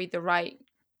is probably the right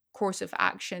course of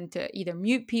action, to either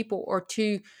mute people or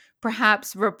to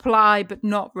perhaps reply, but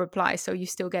not reply. So you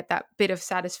still get that bit of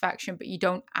satisfaction, but you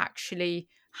don't actually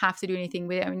have to do anything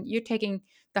with it. I mean, you're taking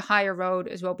the higher road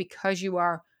as well, because you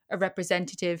are a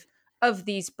representative of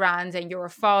these brands and you're a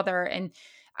father. And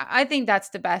I think that's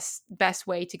the best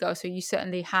way to go. So you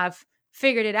certainly have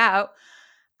figured it out.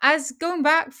 As going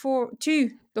back to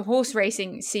the horse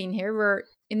racing scene here, we're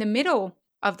in the middle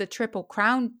of the Triple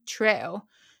Crown Trail.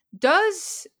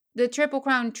 Does the Triple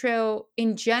Crown Trail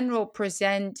in general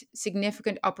present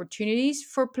significant opportunities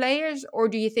for players, or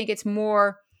do you think it's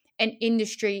more an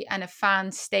industry and a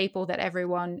fan staple that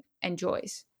everyone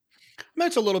enjoys? I mean,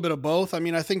 it's a little bit of both. I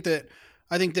mean, I think that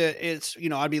it's,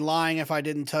 I'd be lying if I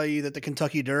didn't tell you that the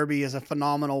Kentucky Derby is a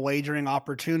phenomenal wagering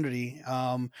opportunity.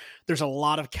 There's a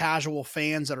lot of casual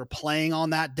fans that are playing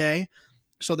on that day,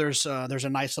 so there's a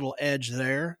nice little edge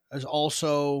there. There's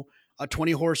also a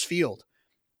 20-horse field,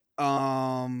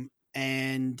 and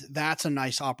that's a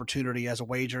nice opportunity as a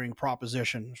wagering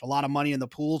proposition. There's a lot of money in the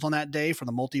pools on that day for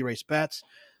the multi-race bets.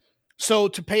 So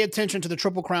to pay attention to the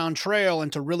Triple Crown Trail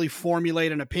and to really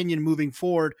formulate an opinion moving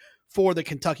forward for the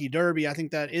Kentucky Derby, I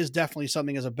think that is definitely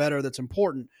something as a bettor that's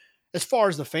important. As far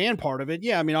as the fan part of it,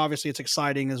 yeah, I mean, obviously it's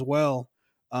exciting as well.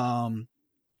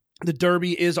 the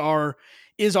Derby is our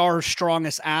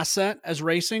strongest asset as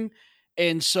racing.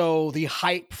 And so the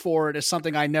hype for it is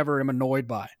something I never am annoyed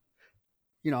by.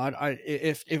 You know,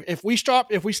 if we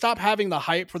stop having the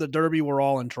hype for the Derby, we're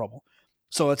all in trouble.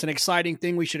 So it's an exciting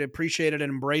thing. We should appreciate it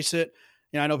and embrace it.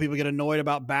 You know, I know people get annoyed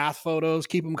about bath photos.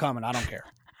 Keep them coming. I don't care.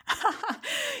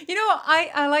 You know,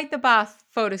 I like the bath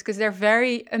photos because they're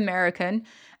very American,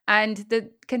 and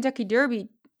the Kentucky Derby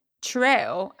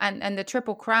trail and the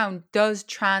Triple Crown does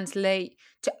translate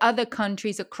to other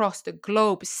countries across the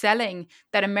globe selling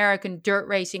that American dirt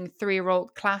racing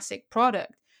 3-year-old classic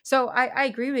product. So I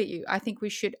agree with you. I think we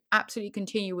should absolutely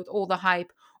continue with all the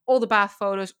hype, all the bath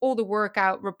photos, all the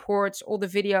workout reports, all the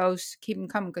videos, keep them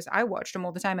coming because I watched them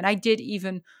all the time. And I did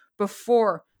even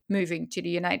before moving to the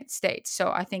United States.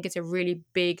 So I think it's a really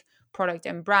big product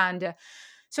and brand.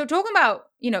 So talking about,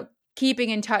 keeping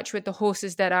in touch with the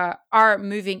horses that are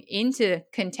moving into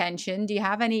contention, do you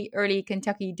have any early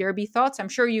Kentucky Derby thoughts? I'm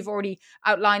sure you've already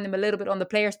outlined them a little bit on the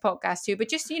Players podcast too, but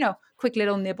just, quick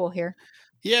little nibble here.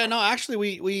 Yeah, no, actually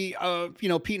we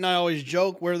Pete and I always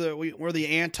joke we're the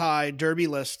anti-Derby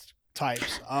list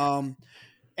types.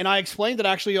 And I explained it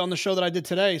actually on the show that I did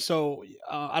today, so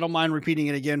I don't mind repeating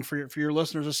it again for your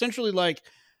listeners. Essentially, like,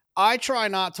 I try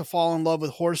not to fall in love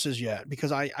with horses yet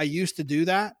because I used to do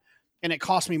that, and it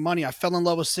cost me money. I fell in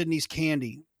love with Sydney's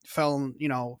Candy, fell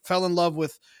in love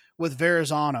with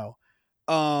Verrazano,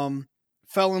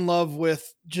 fell in love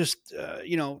with just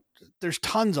there's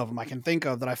tons of them I can think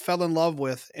of that I fell in love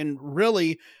with, and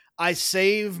really I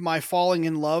save my falling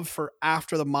in love for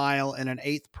after the mile and an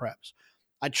 8th preps.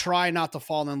 I try not to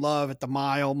fall in love at the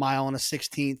mile and a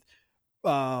 16th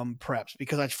preps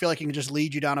because I feel like it can just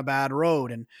lead you down a bad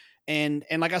road. And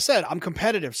like I said, I'm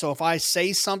competitive. So if I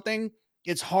say something,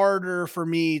 it's harder for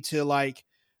me to like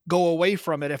go away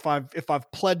from it if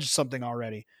I've pledged something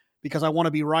already because I want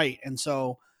to be right. And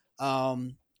so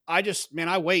I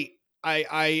wait.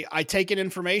 I take in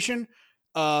information.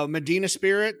 Medina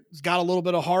Spirit has got a little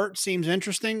bit of heart. Seems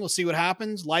interesting. We'll see what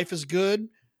happens. Life is good.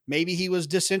 Maybe he was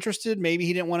disinterested. Maybe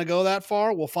he didn't want to go that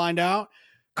far. We'll find out.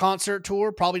 Concert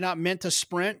Tour, probably not meant to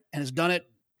sprint and has done it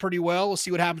pretty well. We'll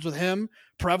see what happens with him.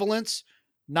 Prevalence,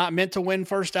 not meant to win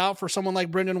first out for someone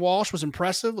like Brendan Walsh, was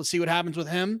impressive. Let's see what happens with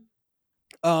him.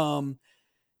 I'm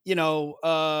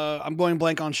going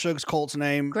blank on Shug's Colt's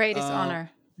name. Greatest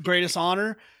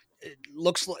Honor.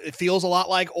 It feels a lot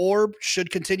like Orb, should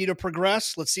continue to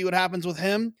progress. Let's see what happens with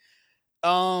him.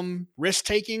 Risk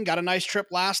taking, got a nice trip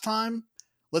last time.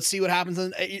 Let's see what happens.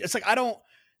 It's like, I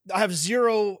have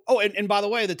zero. Oh, and by the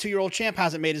way, the 2-year-old champ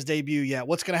hasn't made his debut yet.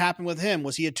 What's going to happen with him?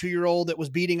 Was he a 2-year-old that was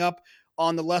beating up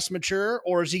on the less mature,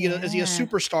 or is he a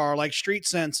superstar like Street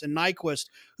Sense and Nyquist,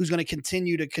 who's going to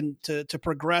continue to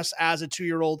progress as a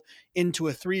 2-year-old into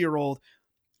a 3-year-old?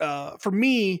 For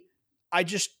me, I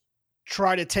just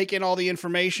try to take in all the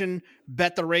information,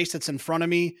 bet the race that's in front of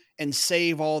me, and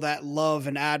save all that love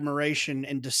and admiration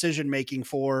and decision making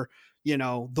for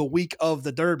the week of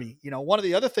the Derby. One of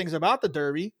the other things about the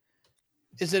Derby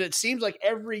is that it seems like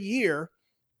every year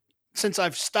since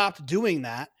I've stopped doing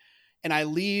that and I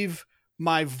leave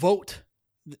my vote,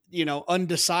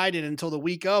 undecided until the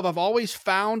week of, I've always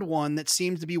found one that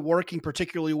seems to be working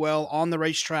particularly well on the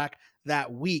racetrack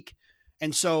that week.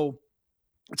 And so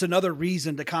it's another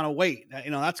reason to kind of wait.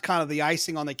 That's kind of the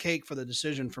icing on the cake for the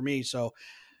decision for me. So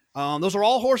those are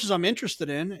all horses I'm interested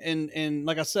in. And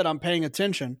like I said, I'm paying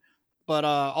attention. But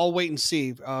I'll wait and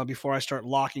see before I start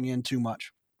locking in too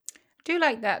much. Do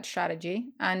like that strategy.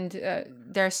 And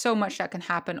there's so much that can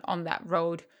happen on that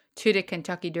road to the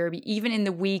Kentucky Derby, even in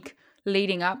the week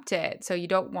leading up to it. So you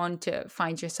don't want to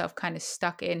find yourself kind of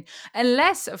stuck in,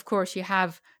 unless, of course, you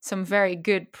have some very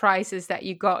good prices that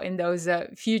you got in those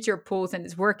future pools and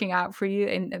it's working out for you.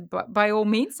 And by all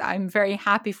means, I'm very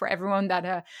happy for everyone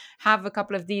that have a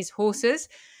couple of these horses.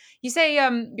 You say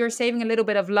you're saving a little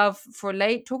bit of love for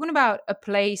late. Talking about a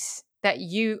place that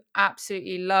you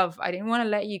absolutely love, I didn't want to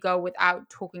let you go without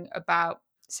talking about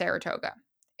Saratoga.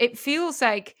 It feels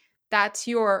like that's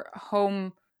your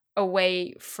home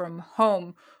away from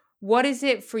home. What is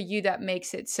it for you that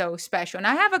makes it so special? And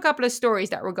I have a couple of stories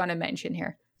that we're going to mention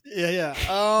here. Yeah.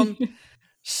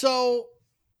 So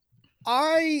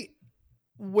my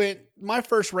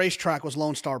first racetrack was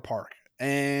Lone Star Park,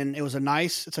 and it's a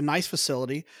nice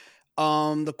facility.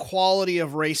 The quality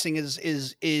of racing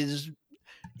is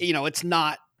it's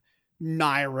not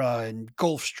Naira and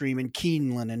Gulfstream and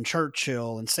Keeneland and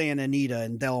Churchill and Santa Anita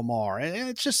and Del Mar. And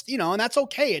it's just, and that's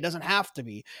okay. It doesn't have to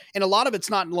be. And a lot of it's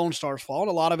not Lone Star's fault.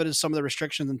 A lot of it is some of the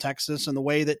restrictions in Texas and the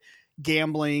way that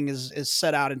gambling is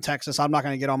set out in Texas. I'm not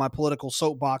going to get on my political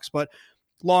soapbox, but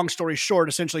long story short,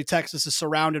 essentially Texas is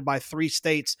surrounded by 3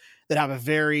 states that have a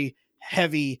very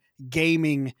heavy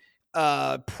gaming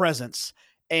presence.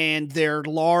 And they're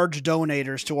large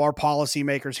donators to our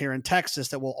policymakers here in Texas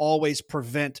that will always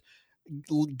prevent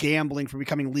gambling from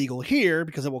becoming legal here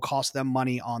because it will cost them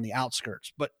money on the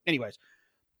outskirts. But anyways,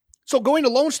 so going to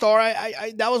Lone Star,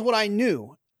 I that was what I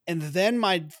knew. And then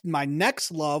my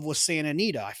next love was Santa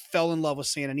Anita. I fell in love with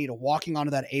Santa Anita, walking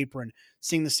onto that apron,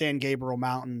 seeing the San Gabriel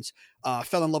Mountains.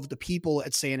 Fell in love with the people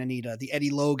at Santa Anita, the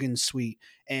Eddie Logan Suite,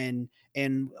 and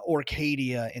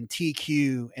Orcadia, and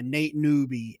TQ, and Nate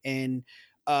Newby, and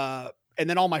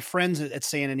then all my friends at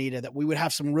Santa Anita, that we would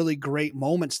have some really great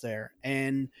moments there.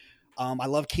 And I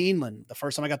love Keeneland. The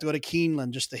first time I got to go to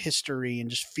Keeneland, just the history and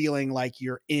just feeling like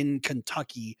you're in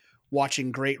Kentucky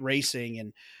watching great racing.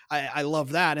 And I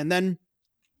love that. And then,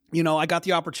 I got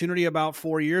the opportunity about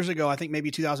 4 years ago, I think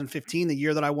maybe 2015, the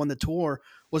year that I won the tour,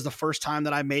 was the first time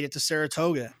that I made it to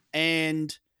Saratoga.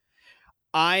 And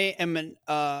I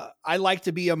like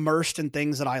to be immersed in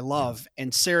things that I love.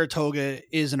 And Saratoga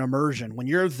is an immersion. When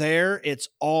you're there, it's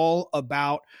all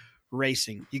about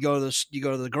racing. You go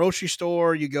to the grocery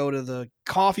store, you go to the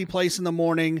coffee place in the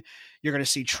morning, you're going to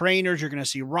see trainers, you're going to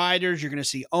see riders, you're going to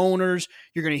see owners,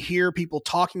 you're going to hear people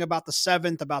talking about the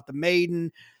 7th, about the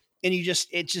maiden, and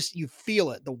you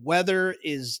feel it. The weather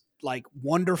is like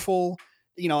wonderful,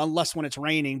 unless when it's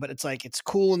raining, but it's like, it's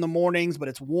cool in the mornings, but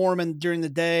it's warm during the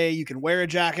day. You can wear a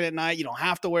jacket at night. You don't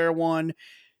have to wear one.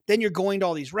 Then you're going to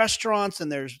all these restaurants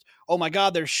and there's, oh my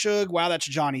God, there's Suge. Wow, that's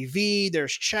Johnny V.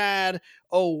 There's Chad.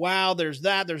 Oh, wow, there's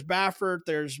that. There's Baffert.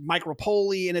 There's Mike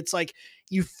Rapoli. And it's like,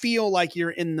 you feel like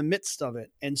you're in the midst of it.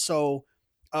 And so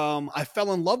I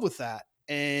fell in love with that.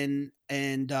 And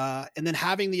then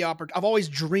having the opportunity, I've always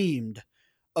dreamed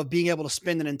of being able to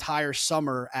spend an entire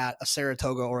summer at a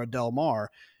Saratoga or a Del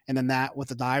Mar. And then that with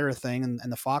the NYRA thing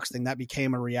and the Fox thing, that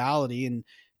became a reality.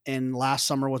 And last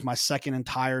summer was my second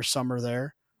entire summer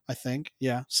there. I think.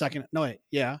 Yeah. Second entire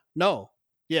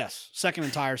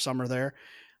summer there.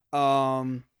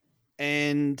 And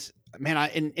man,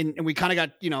 and we kind of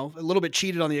got, a little bit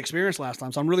cheated on the experience last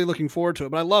time. So I'm really looking forward to it,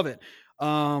 but I love it.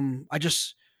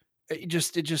 It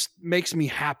just makes me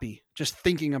happy. Just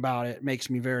thinking about it makes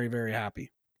me very, very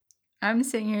happy. I'm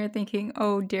sitting here thinking,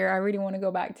 oh dear, I really want to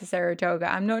go back to Saratoga.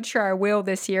 I'm not sure I will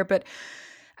this year, but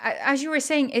as you were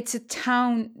saying, it's a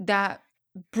town that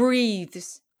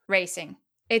breathes racing.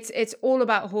 It's all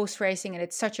about horse racing, and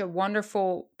it's such a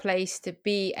wonderful place to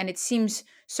be. And it seems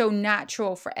so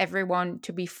natural for everyone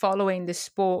to be following the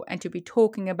sport and to be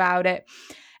talking about it.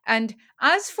 And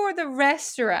as for the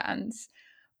restaurants,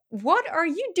 what are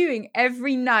you doing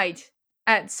every night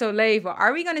at Solevo?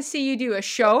 Are we going to see you do a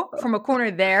show from a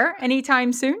corner there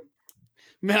anytime soon?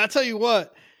 Man, I tell you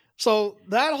what. So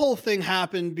that whole thing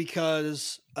happened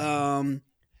because I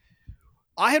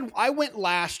went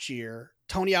last year.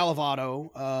 Tony Alivato,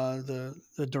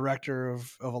 the director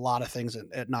of a lot of things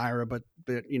at NYRA, but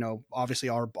obviously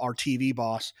our TV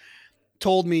boss,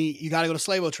 told me, you got to go to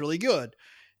Solevo. It's really good.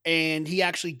 And he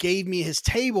actually gave me his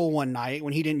table one night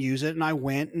when he didn't use it. And I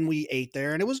went and we ate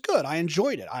there and it was good. I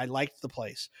enjoyed it. I liked the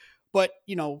place. But,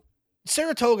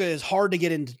 Saratoga is hard to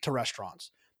get into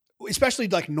restaurants, especially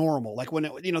like normal. Like when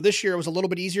this year it was a little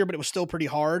bit easier, but it was still pretty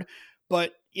hard.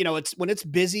 But, it's when it's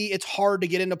busy, it's hard to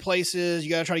get into places. You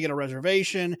got to try to get a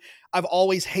reservation. I've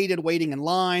always hated waiting in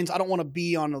lines. I don't want to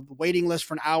be on a waiting list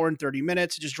for an hour and 30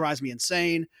 minutes. It just drives me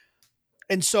insane.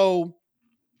 And so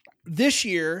this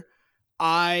year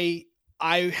I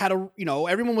had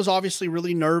everyone was obviously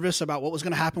really nervous about what was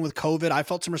going to happen with COVID. I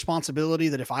felt some responsibility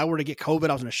that if I were to get COVID,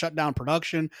 I was going to shut down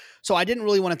production. So I didn't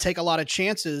really want to take a lot of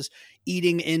chances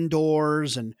eating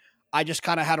indoors. And I just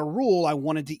kind of had a rule. I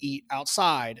wanted to eat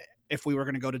outside if we were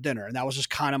going to go to dinner. And that was just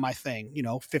kind of my thing.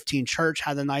 15 Church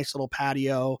had a nice little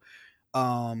patio.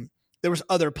 There was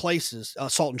other places.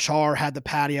 Salt and Char had the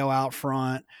patio out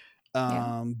front.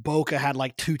 Boca had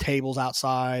like 2 tables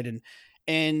outside.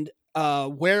 And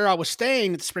where I was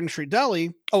staying at the Spring Street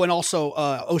Deli. Oh, and also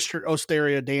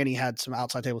Osteria Danny had some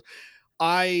outside tables.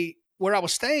 Where I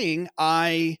was staying,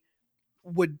 I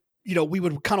would, we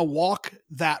would kind of walk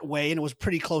that way, and it was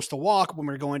pretty close to walk when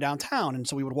we were going downtown. And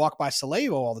so we would walk by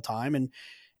Solevo all the time.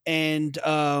 And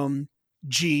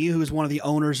G, who is one of the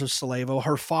owners of Solevo,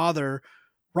 her father,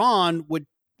 Ron, would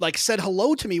said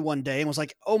hello to me one day and was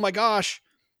like, oh my gosh,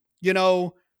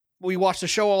 we watch the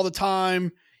show all the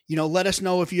time. Let us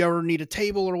know if you ever need a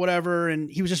table or whatever.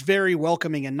 And he was just very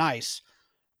welcoming and nice.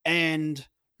 And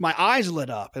my eyes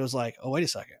lit up. It was like, oh, wait a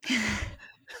second.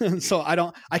 So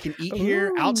I can eat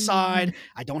here outside.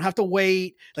 I don't have to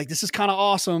wait. This is kind of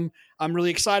awesome. I'm really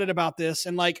excited about this.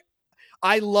 And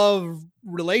I love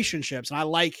relationships, and I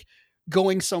like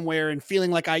going somewhere and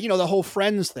feeling like the whole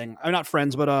friends thing. I'm not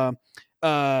friends, but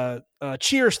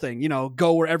cheers thing,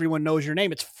 go where everyone knows your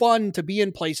name. It's fun to be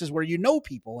in places where you know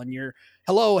people and you're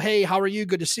hello, hey, how are you?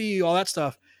 Good to see you, all that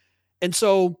stuff. And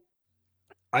so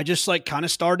I just like kind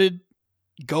of started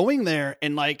going there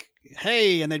and like,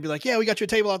 hey, and they'd be like, yeah, we got your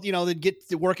table out, they'd get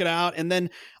to work it out. And then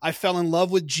I fell in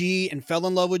love with G and fell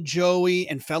in love with Joey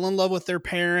and fell in love with their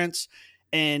parents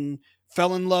and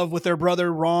fell in love with their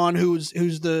brother, Ron, who's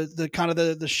the kind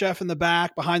of the chef in the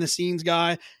back behind the scenes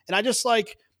guy. And I just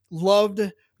like loved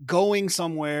going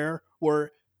somewhere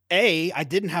where I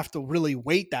didn't have to really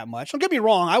wait that much. Don't get me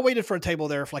wrong. I waited for a table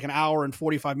there for like an hour and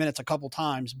 45 minutes a couple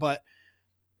times, but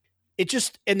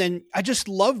and then I just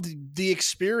loved the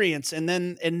experience.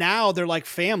 And now they're like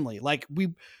family. Like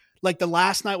the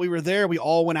last night we were there, we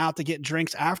all went out to get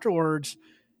drinks afterwards.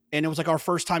 And it was like our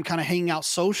first time kind of hanging out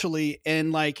socially.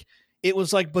 And like, it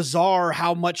was like bizarre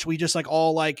how much we just like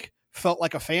all like felt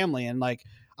like a family. And like,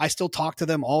 I still talk to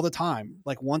them all the time.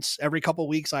 Like once every couple of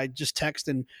weeks, I just text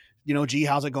and, G,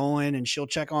 how's it going? And she'll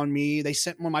check on me. They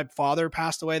sent, when my father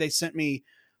passed away, they sent me,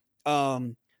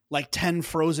 like 10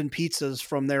 frozen pizzas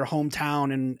from their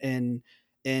hometown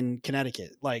in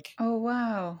Connecticut. Like, oh,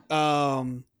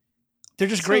 wow. They're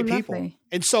just great people.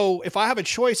 And so if I have a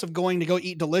choice of going to go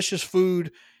eat delicious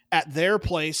food at their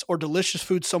place or delicious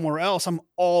food somewhere else, I'm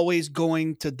always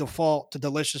going to default to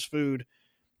delicious food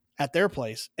at their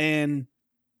place. And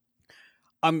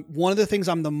one of the things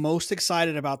I'm the most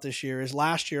excited about this year is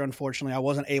last year, unfortunately, I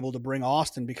wasn't able to bring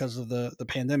Austin because of the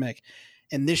pandemic.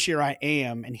 And this year I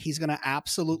am, and he's going to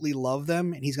absolutely love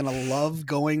them. And he's going to love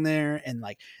going there and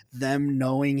like them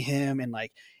knowing him and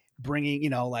like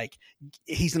bringing, like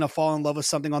he's going to fall in love with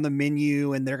something on the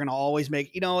menu and they're going to always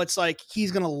make, it's like,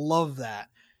 he's going to love that.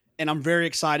 And I'm very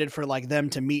excited for like them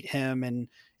to meet him and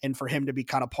for him to be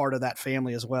kind of part of that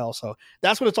family as well. So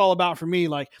that's what it's all about for me.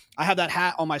 Like I have that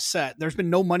hat on my set. There's been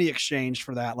no money exchanged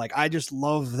for that. Like I just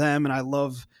love them and I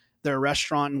love their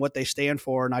restaurant and what they stand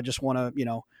for. And I just want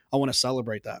to, I want to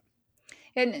celebrate that.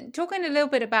 And talking a little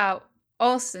bit about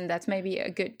Austin, that's maybe a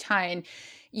good tie-in.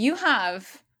 You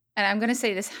have, and I'm going to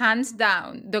say this hands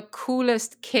down, the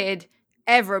coolest kid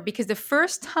ever, because the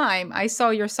first time I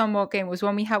saw your son walk in was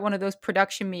when we had one of those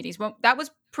production meetings. Well, that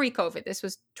was pre-COVID. This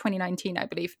was 2019, I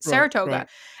believe, Saratoga. Right.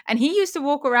 And he used to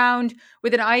walk around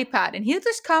with an iPad and he'll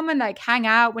just come and like hang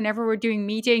out whenever we're doing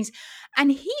meetings.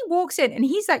 And he walks in and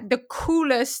he's like the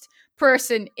coolest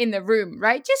person in the room,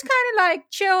 right? Just kind of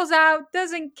like chills out,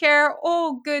 doesn't care,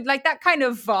 all good, like that kind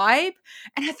of vibe.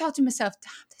 And I thought to myself,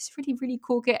 damn, this is really, really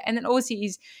cool kid. And then also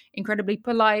he's incredibly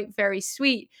polite, very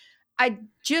sweet. I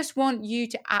just want you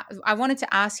to, I wanted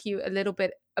to ask you a little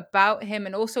bit about him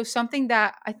and also something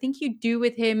that I think you do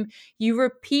with him. You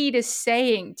repeat a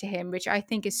saying to him, which I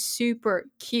think is super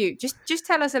cute. Just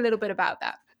tell us a little bit about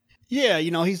that. Yeah,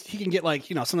 he can get like,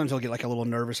 sometimes he'll get like a little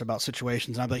nervous about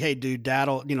situations. And I'll be like, hey, dude,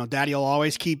 daddy will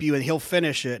always keep you, and he'll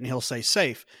finish it and he'll say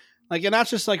safe. Like, and that's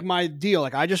just like my deal.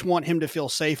 Like, I just want him to feel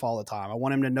safe all the time. I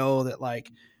want him to know that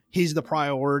like he's the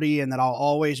priority and that I'll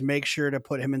always make sure to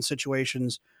put him in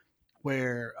situations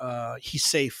where he's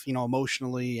safe,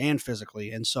 emotionally and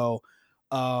physically. And so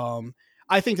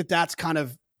I think that that's kind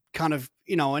of,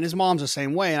 and his mom's the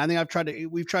same way. And I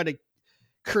think we've tried to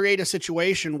create a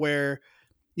situation where,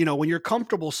 when you're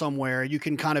comfortable somewhere, you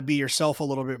can kind of be yourself a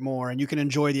little bit more and you can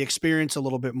enjoy the experience a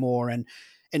little bit more and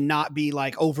not be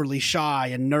like overly shy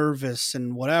and nervous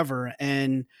and whatever.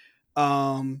 And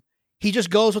he just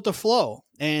goes with the flow.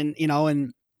 And,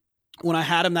 and when I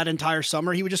had him that entire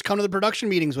summer, he would just come to the production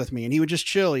meetings with me and he would just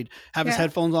chill. He'd have his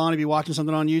headphones on, he'd be watching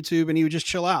something on YouTube and he would just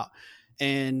chill out.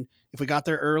 And if we got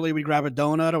there early, we'd grab a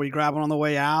donut or we'd grab one on the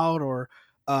way out or,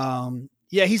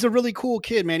 yeah, he's a really cool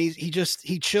kid, man.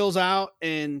 He chills out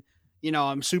and,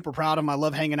 I'm super proud of him. I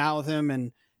love hanging out with him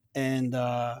and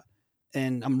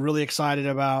I'm really excited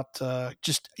about,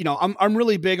 I'm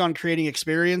really big on creating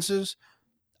experiences.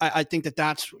 I think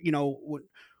that's,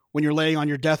 when you're laying on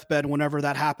your deathbed, whenever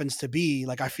that happens to be,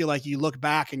 like, I feel like you look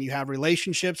back and you have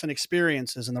relationships and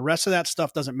experiences and the rest of that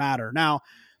stuff doesn't matter. Now,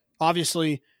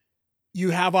 obviously you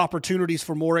have opportunities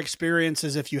for more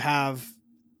experiences if you have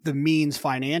the means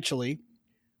financially.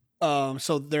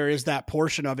 So there is that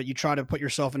portion of it. You try to put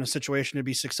yourself in a situation to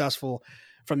be successful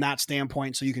from that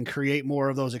standpoint so you can create more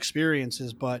of those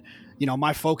experiences. But,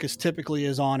 my focus typically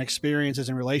is on experiences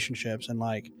and relationships. And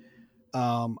like,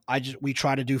 we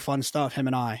try to do fun stuff. Him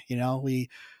and I,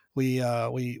 we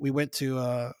went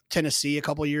to Tennessee a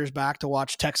couple of years back to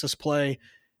watch Texas play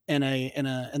in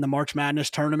the March Madness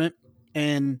tournament.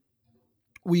 And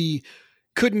we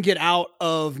couldn't get out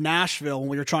of Nashville when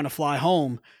we were trying to fly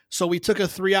home. So we took a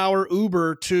 3-hour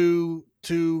Uber to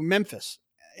Memphis.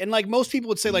 And like most people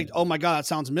would say like, oh my God, that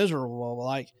sounds miserable. Well,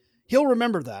 like he'll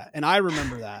remember that. And I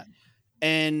remember that.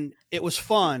 And it was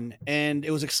fun and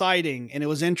it was exciting and it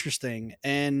was interesting.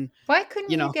 And why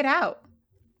couldn't you get out?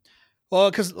 Well,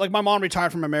 because like my mom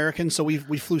retired from American, so we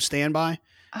flew standby,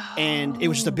 and it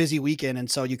was just a busy weekend,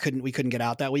 and so we couldn't get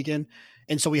out that weekend,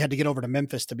 and so we had to get over to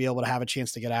Memphis to be able to have a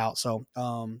chance to get out. So,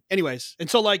 anyways, and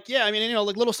so like yeah, I mean,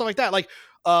 like little stuff like that. Like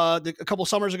a couple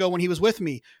summers ago when he was with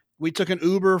me, we took an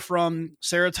Uber from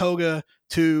Saratoga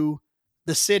to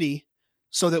the city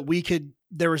so that we could.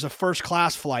 There was a first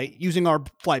class flight using our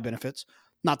flight benefits.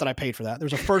 Not that I paid for that. There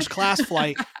was a first class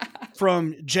flight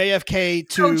from JFK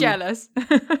to. So jealous.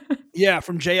 Yeah,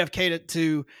 from JFK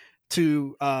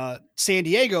to San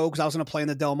Diego because I was going to play in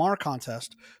the Del Mar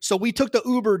contest. So we took the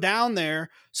Uber down there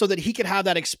so that he could have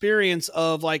that experience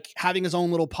of like having his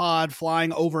own little pod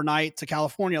flying overnight to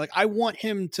California. Like I want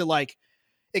him to like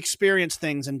experience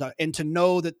things and to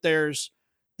know that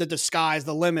the sky's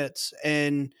the limits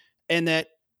and that.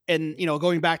 And, you know,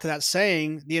 going back to that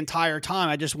saying the entire time,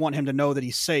 I just want him to know that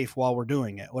he's safe while we're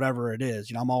doing it, whatever it is.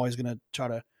 You know, I'm always going to try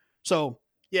to. So,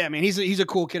 yeah, I mean, he's a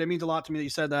cool kid. It means a lot to me that you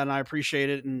said that, and I appreciate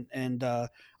it. And I'm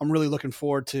really looking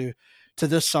forward to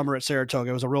this summer at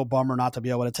Saratoga. It was a real bummer not to be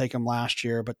able to take him last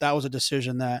year, but that was a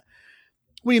decision that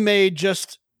we made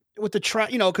just with the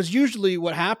track, you know, because usually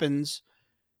what happens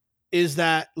is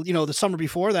that, you know, the summer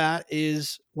before that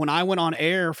is when I went on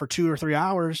air for 2 or 3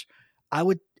 hours, I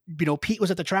would, you know, Pete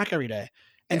was at the track every day.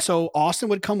 And so Austin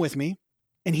would come with me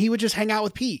and he would just hang out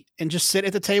with Pete and just sit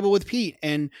at the table with Pete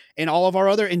and all of our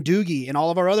other, and Doogie and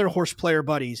all of our other horse player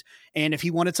buddies. And if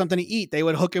he wanted something to eat, they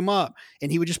would hook him up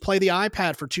and he would just play the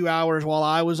iPad for 2 hours while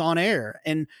I was on air.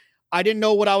 And I didn't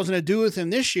know what I was going to do with him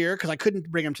this year because I couldn't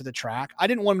bring him to the track. I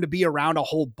didn't want him to be around a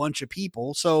whole bunch of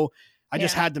people. So I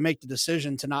just had to make the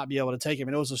decision to not be able to take him.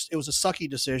 And it was a sucky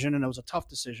decision and it was a tough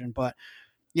decision, but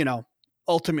you know,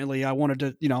 ultimately I wanted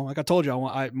to, you know, like I told you,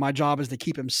 my job is to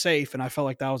keep him safe. And I felt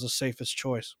like that was the safest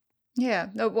choice. Yeah.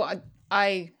 No, well,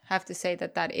 I have to say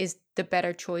that is the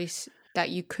better choice that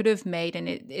you could have made. And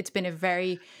it's been a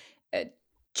very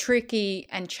tricky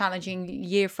and challenging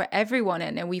year for everyone.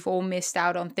 And we've all missed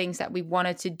out on things that we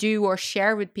wanted to do or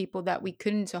share with people that we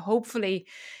couldn't. So hopefully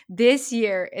this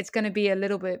year it's going to be a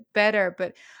little bit better.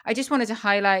 But I just wanted to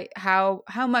highlight how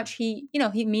much he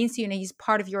means to you and he's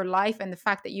part of your life. And the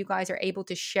fact that you guys are able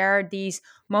to share these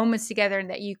moments together and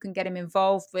that you can get him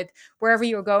involved with wherever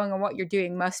you're going and what you're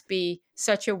doing must be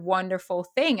such a wonderful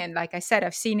thing. And like I said,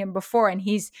 I've seen him before and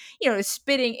he's, you know, a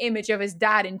spitting image of his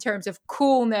dad in terms of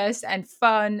coolness and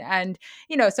fun. And,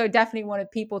 you know, so I definitely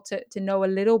wanted people to know a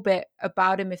little bit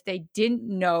about him if they didn't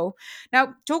know.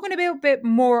 Now, talking a little bit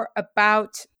more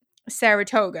about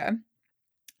Saratoga,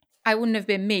 I wouldn't have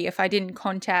been me if I didn't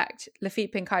contact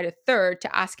Laffit Pinckaers III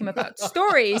to ask him about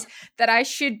stories that I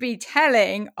should be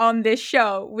telling on this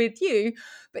show with you.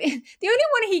 But the only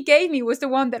one he gave me was the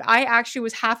one that I actually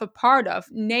was half a part of,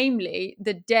 namely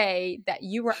the day that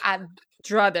you were at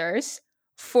Druthers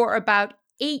for about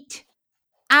 8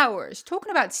 hours,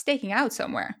 talking about staking out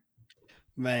somewhere.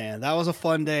 Man, that was a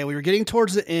fun day. We were getting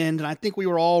towards the end, and I think we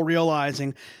were all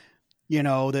realizing, you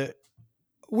know, that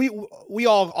we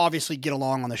all obviously get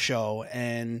along on the show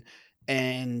and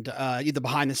the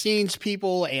behind the scenes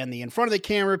people and the in front of the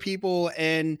camera people.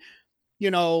 And,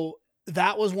 you know,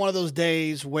 that was one of those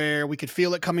days where we could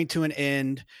feel it coming to an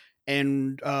end.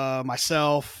 And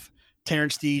myself,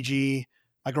 Terrence DG,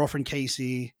 my girlfriend,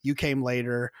 Casey, you came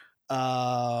later,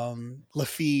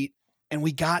 Laffit, and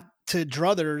we got to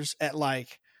Druthers at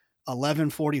like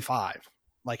 11:45,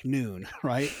 like noon.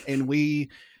 Right. And we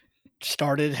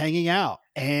started hanging out,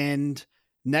 and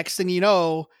next thing you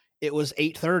know, it was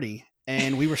 8:30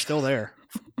 and we were still there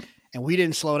and we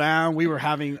didn't slow down. We were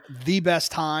having the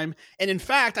best time. And in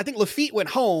fact, I think Laffit went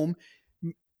home,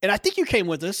 and I think you came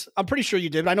with us. I'm pretty sure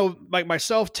you did. But I know like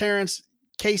myself, Terrence,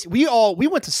 Casey, we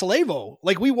went to Salevo.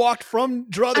 Like we walked from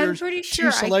Druthers. I'm pretty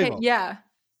sure to Salevo. Yeah.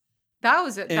 That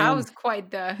was it. That was quite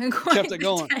the kept it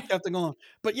going.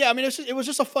 But yeah, I mean, it was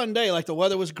just a fun day. Like the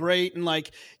weather was great, and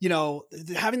like, you know,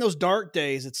 having those dark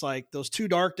days. It's like those 2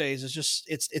 dark days is just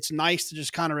it's nice to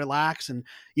just kind of relax. And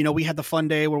you know, we had the fun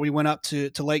day where we went up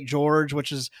to Lake George,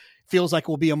 which feels like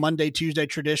will be a Monday, Tuesday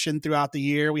tradition throughout the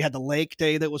year. We had the lake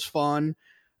day that was fun.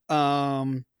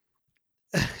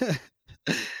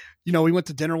 You know, we went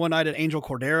to dinner one night at Angel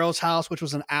Cordero's house, which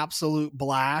was an absolute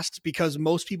blast because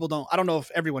most people I don't know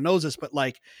if everyone knows this, but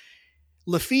like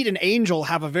Lafitte and Angel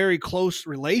have a very close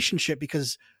relationship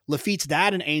because Lafitte's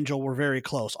dad and Angel were very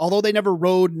close. Although they never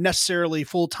rode necessarily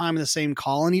full time in the same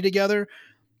colony together,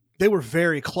 they were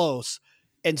very close.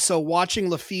 And so watching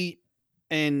Lafitte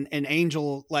and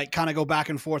Angel like kind of go back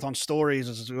and forth on stories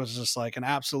was just like an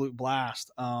absolute blast.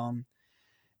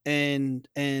 And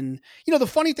you know, the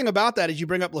funny thing about that is you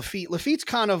bring up Lafitte. Lafitte's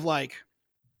kind of like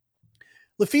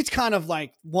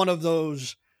one of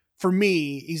those, for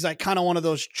me, he's like kind of one of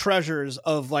those treasures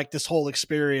of like this whole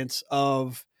experience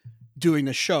of doing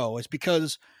the show. It's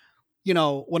because, you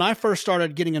know, when I first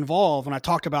started getting involved, when I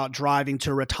talked about driving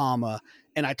to Retama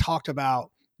and I talked about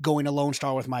going to Lone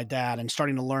Star with my dad and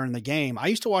starting to learn the game, I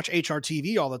used to watch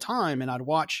HRTV all the time, and I'd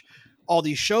watch all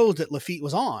these shows that Lafitte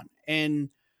was on. And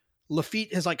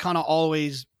Lafitte has like kind of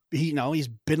always, he's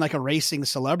been like a racing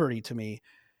celebrity to me.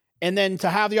 And then to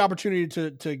have the opportunity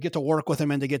to get to work with him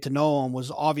and to get to know him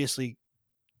was obviously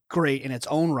great in its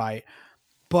own right.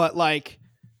 But like,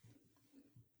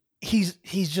 he's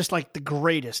just like the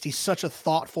greatest. He's such a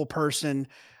thoughtful person.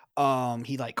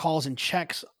 He like calls and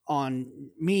checks on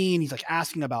me, and he's like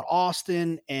asking about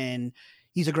Austin, and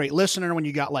he's a great listener when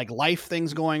you got like life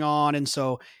things going on. And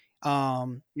so,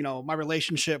 you know, my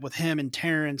relationship with him and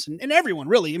Terrence and everyone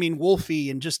really, I mean, Wolfie,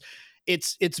 and just,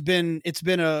 it's been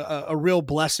a real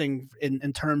blessing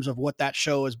in terms of what that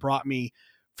show has brought me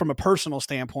from a personal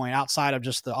standpoint, outside of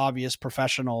just the obvious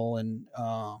professional and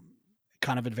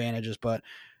kind of advantages. But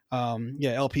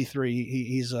yeah, LP3,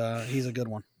 he's a good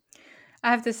one. I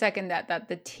have to second that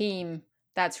the team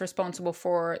that's responsible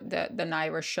for the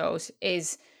NYRA shows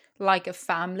is like a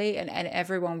family, and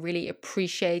everyone really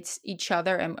appreciates each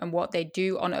other and what they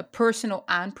do on a personal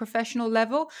and professional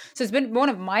level. So it's been one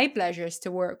of my pleasures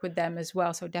to work with them as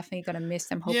well. So definitely going to miss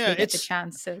them. Hopefully get the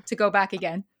chance to go back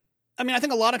again. I mean, I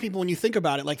think a lot of people, when you think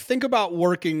about it, like think about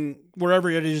working wherever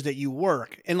it is that you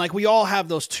work. And like, we all have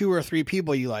those 2 or 3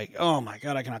 people you like, oh my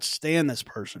God, I cannot stand this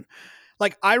person.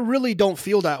 Like, I really don't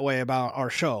feel that way about our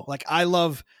show. Like, I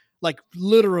love like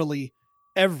literally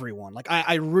everyone. Like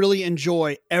I really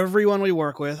enjoy everyone we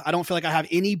work with. I don't feel like I have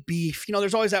any beef. You know,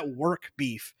 there's always that work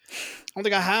beef. I don't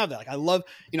think I have that. Like, I love,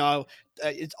 you know,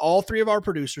 it's all 3 of our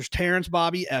producers, Terrence,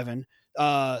 Bobby, Evan,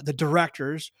 the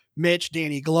directors, Mitch,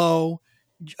 Danny Glow,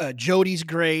 Jody's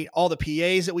great. All the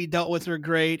PAs that we dealt with are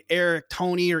great. Eric,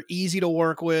 Tony are easy to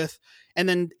work with. And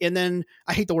then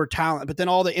I hate the word talent, but then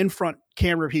all the in-front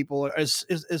camera people as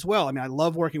well. I mean, I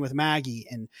love working with Maggie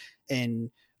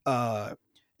and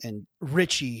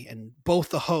Richie and both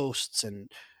the hosts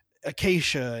and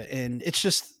Acacia. And it's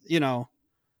just, you know,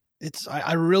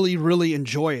 I really, really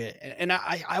enjoy it. And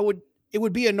it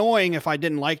would be annoying if I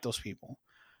didn't like those people.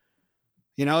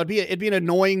 You know, it'd be an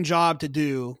annoying job to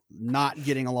do, not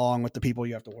getting along with the people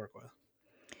you have to work with.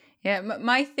 Yeah,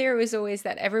 my theory is always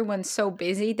that everyone's so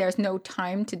busy, there's no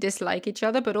time to dislike each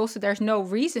other, but also there's no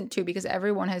reason to, because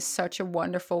everyone has such a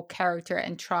wonderful character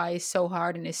and tries so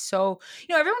hard and is so,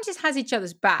 you know, everyone just has each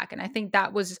other's back. And I think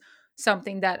that was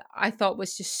something that I thought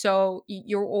was just so,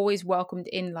 you're always welcomed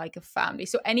in like a family.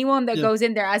 So anyone that goes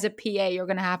in there as a PA, you're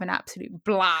going to have an absolute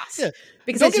blast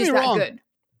because it's just that good.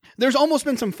 There's almost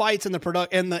been some fights in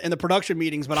the production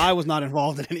meetings, but I was not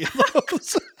involved in any of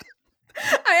those.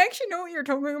 I actually know what you're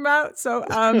talking about. So,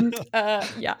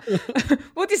 yeah,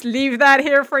 we'll just leave that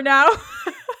here for now.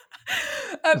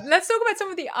 Let's talk about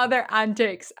some of the other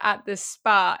antics at the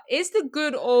spa. Is the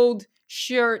good old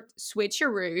shirt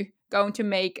switcheroo going to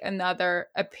make another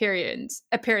appearance?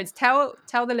 Tell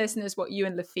the listeners what you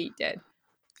and Lafitte did.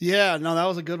 Yeah, no, that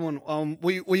was a good one.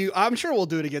 I'm sure we'll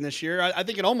do it again this year. I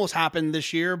think it almost happened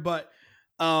this year, but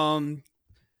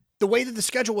the way that the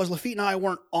schedule was, Lafitte and I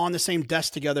weren't on the same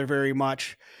desk together very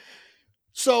much.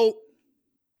 So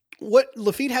what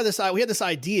Lafitte had we had this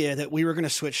idea that we were going to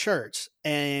switch shirts,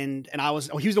 and he was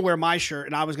going to wear my shirt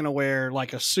and I was going to wear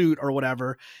like a suit or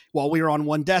whatever while we were on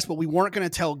one desk, but we weren't going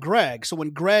to tell Greg. So when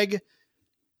Greg,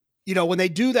 you know, when they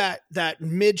do that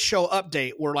mid-show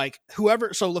update, we're like,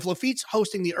 so if Lafitte's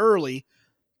hosting the early,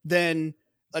 then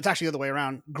that's actually the other way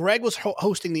around. Greg was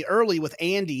hosting the early with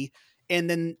Andy, and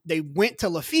then they went to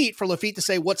Lafitte for Lafitte to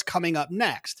say what's coming up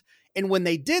next. And when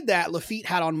they did that, Lafitte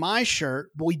had on my shirt,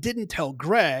 but we didn't tell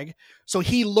Greg. So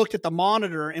he looked at the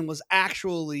monitor and was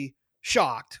actually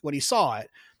shocked when he saw it.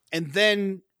 And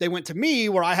then they went to me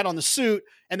where I had on the suit,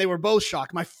 and they were both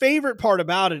shocked. My favorite part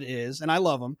about it is, and I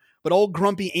love him, but old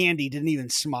grumpy Andy didn't even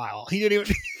smile. He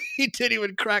didn't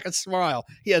even crack a smile.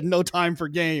 He had no time for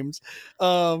games.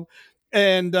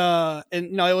 And no,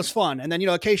 it was fun. And then, you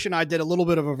know, Acacia and I did a little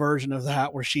bit of a version of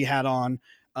that where she had on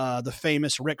the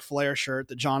famous Ric Flair shirt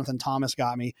that Jonathan Thomas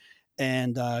got me.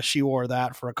 And she wore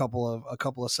that for a couple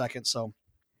of seconds. So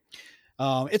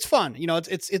It's fun. You know,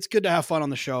 it's good to have fun on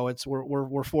the show.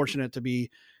 We're fortunate to be,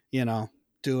 you know,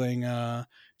 doing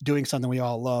something we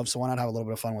all love. So why not have a little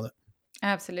bit of fun with it?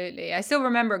 Absolutely. I still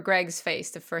remember Greg's face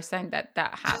the first time that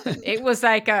happened. It was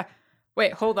like a,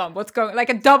 wait, hold on, what's going, like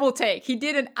a double take. He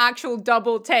did an actual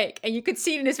double take, and you could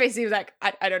see it in his face. He was like,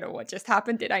 I don't know what just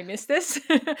happened. Did I miss this?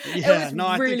 It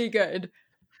was really good.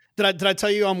 Did I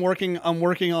tell you I'm working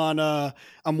on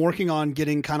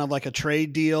getting kind of like a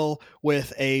trade deal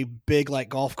with a big like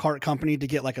golf cart company to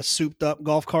get like a souped up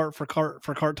golf cart for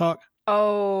Cart Talk?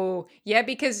 Oh, yeah,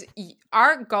 because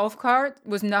our golf cart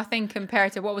was nothing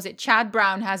compared to, what was it? Chad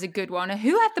Brown has a good one.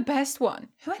 Who had the best one?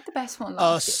 Last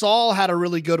year? Saul had a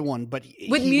really good one, but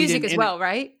with music as well,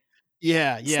 right?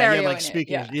 Yeah, Stereo like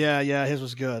speakers. Yeah, his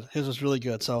was good. His was really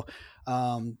good. So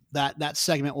that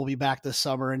segment will be back this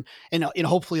summer, and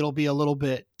hopefully it'll be a little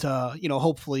bit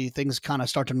hopefully things kind of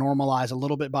start to normalize a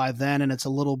little bit by then, and it's a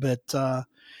little bit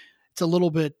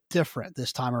different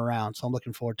this time around. So I'm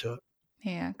looking forward to it.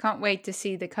 Yeah, can't wait to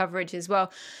see the coverage as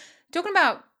well. Talking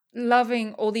about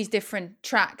loving all these different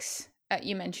tracks,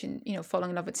 you mentioned,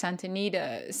 falling in love with Santa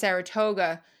Anita,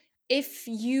 Saratoga. If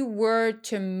you were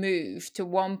to move to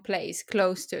one place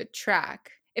close to a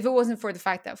track, if it wasn't for the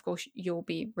fact that, of course, you'll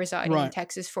be residing in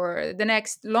Texas for the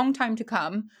next long time to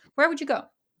come, where would you go?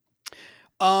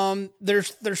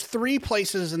 There's 3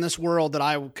 places in this world that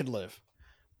I could live.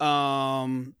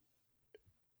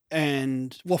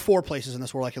 And 4 places in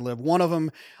this world I could live. One of them,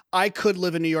 I could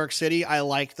live in New York City. I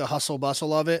like the hustle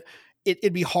bustle of it.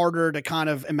 It'd be harder to kind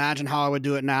of imagine how I would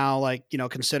do it now, like,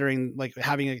 considering like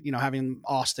having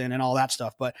Austin and all that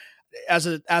stuff. But as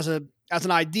an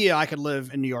idea, I could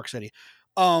live in New York City.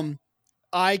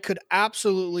 I could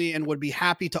absolutely and would be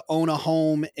happy to own a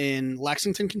home in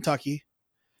Lexington, Kentucky,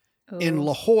 in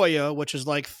La Jolla, which is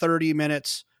like 30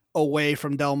 minutes away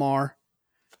from Del Mar,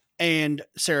 and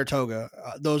Saratoga.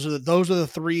 Those are the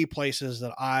 3 places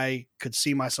that I could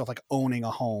see myself like owning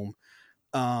a home,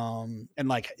 and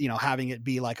like having it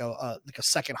be like a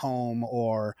second home,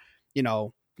 or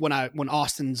when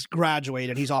Austin's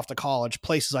graduated, he's off to college,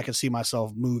 places I could see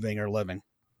myself moving or living.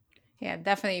 Yeah,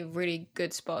 definitely really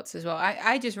good spots as well.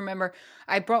 I just remember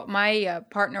I brought my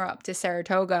partner up to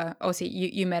Saratoga. Obviously,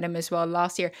 you met him as well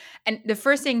last year. And the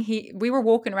first thing we were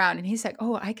walking around and he's like,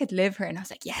 oh, I could live here. And I was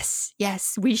like, yes,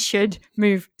 we should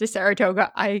move to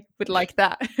Saratoga. I would like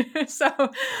that. So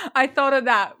I thought of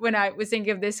that when I was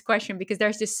thinking of this question, because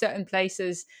there's just certain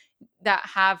places that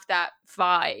have that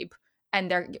vibe, and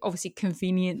they're obviously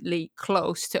conveniently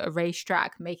close to a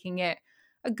racetrack, making it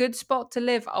a good spot to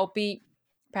live.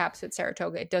 Perhaps at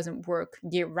Saratoga, it doesn't work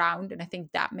year round. And I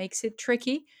think that makes it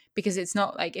tricky, because it's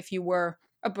not like if you were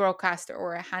a broadcaster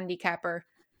or a handicapper,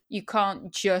 you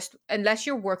can't just, unless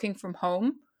you're working from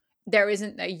home, there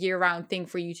isn't a year round thing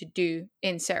for you to do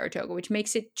in Saratoga, which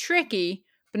makes it tricky,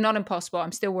 but not impossible.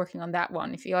 I'm still working on that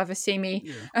one. If you ever see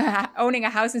me owning a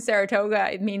house in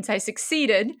Saratoga, it means I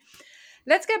succeeded.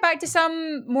 Let's get back to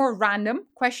some more random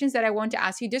questions that I want to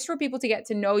ask you, just for people to get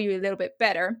to know you a little bit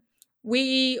better.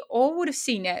 We all would have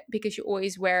seen it because you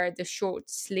always wear the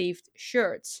short-sleeved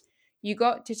shirts. You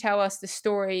got to tell us the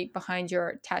story behind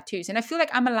your tattoos. And I feel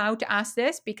like I'm allowed to ask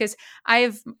this because I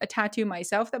have a tattoo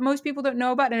myself that most people don't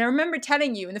know about. And I remember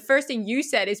telling you, and the first thing you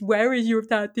said is, where is your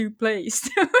tattoo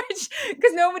placed?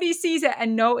 Because nobody sees it.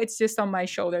 And no, it's just on my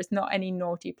shoulder. It's not any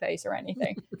naughty place or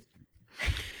anything.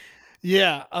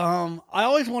 Yeah. I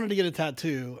always wanted to get a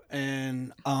tattoo.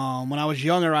 And when I was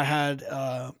younger, I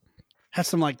had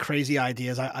some like crazy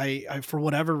ideas. I for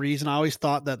whatever reason, I always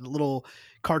thought that little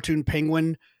cartoon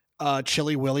penguin,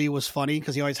 Chili Willy, was funny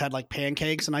because he always had like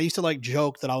pancakes. And I used to like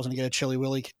joke that I was going to get a Chili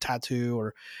Willy tattoo,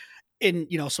 or in,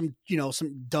 some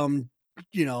dumb,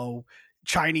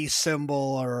 Chinese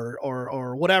symbol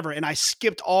or whatever. And I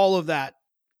skipped all of that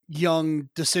young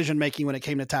decision making when it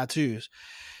came to tattoos.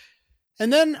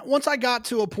 And then once I got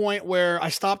to a point where I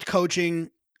stopped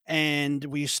coaching and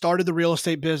we started the real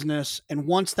estate business, and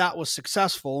once that was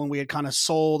successful and we had kind of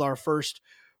sold our first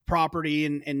property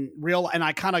and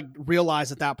I kind of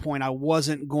realized at that point I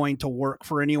wasn't going to work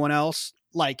for anyone else,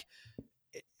 like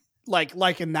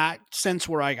in that sense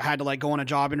where I had to like go on a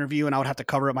job interview and I would have to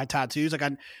cover up my tattoos. Like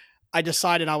I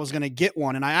decided I was going to get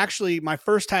one, and my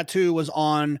first tattoo was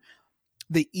on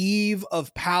the eve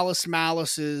of Palace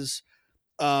Malice's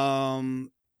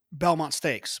Belmont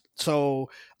Stakes. So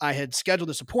I had scheduled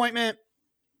this appointment,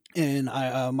 and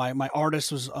my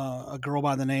artist was a girl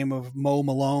by the name of Mo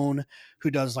Malone,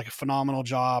 who does like a phenomenal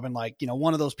job. And like,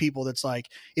 one of those people that's like,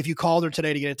 if you called her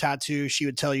today to get a tattoo, she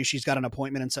would tell you she's got an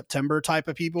appointment in September type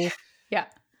of people. Yeah.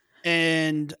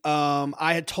 And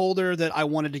I had told her that I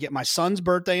wanted to get my son's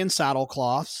birthday in saddle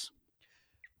cloths,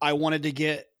 I wanted to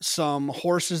get some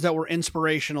horses that were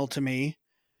inspirational to me.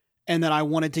 And then I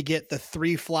wanted to get the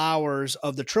 3 flowers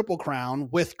of the Triple Crown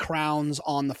with crowns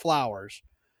on the flowers.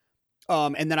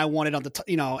 And then I wanted on the,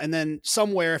 and then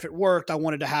somewhere, if it worked, I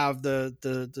wanted to have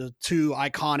the 2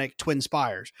 iconic twin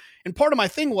spires. And part of my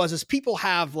thing is people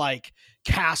have like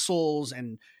castles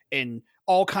and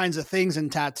all kinds of things in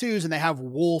tattoos, and they have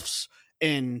wolves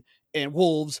and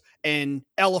wolves and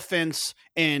elephants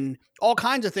and all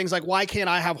kinds of things. Like, why can't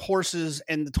I have horses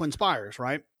and the twin spires?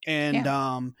 Right.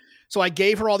 And, so I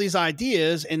gave her all these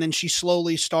ideas, and then she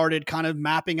slowly started kind of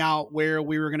mapping out where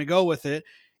we were going to go with it.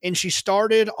 And she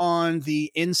started on the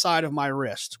inside of my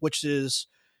wrist, which is,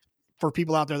 for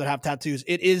people out there that have tattoos,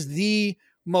 it is the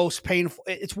most painful.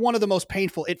 It's one of the most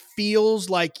painful. It feels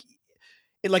like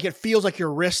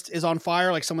your wrist is on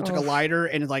fire, like someone took a lighter,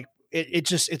 and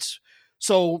it's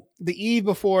so the eve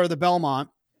before the Belmont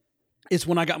is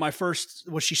when I got my first,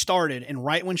 she started. And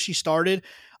right when she started,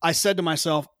 I said to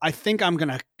myself, I think I'm going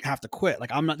to have to quit.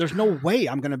 Like, there's no way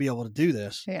I'm going to be able to do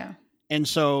this. Yeah. And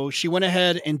so she went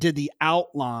ahead and did the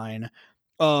outline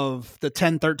of the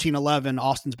 10, 13, 11,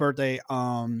 Austin's birthday,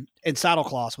 in saddle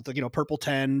cloths with the, purple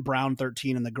 10, brown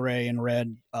 13, and the gray and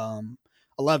red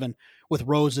 11 with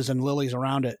roses and lilies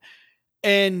around it.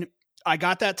 And I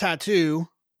got that tattoo.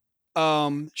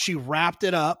 She wrapped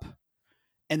it up.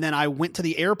 And then I went to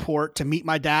the airport to meet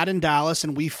my dad in Dallas,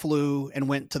 and we flew and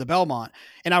went to the Belmont.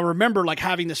 And I remember like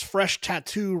having this fresh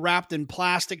tattoo wrapped in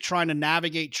plastic, trying to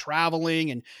navigate traveling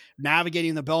and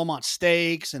navigating the Belmont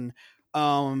Stakes. And,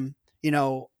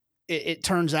 it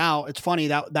turns out, it's funny,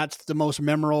 that's the most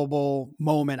memorable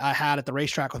moment I had at the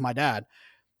racetrack with my dad.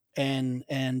 And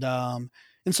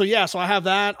so, yeah, so I have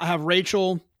that. I have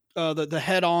Rachel, the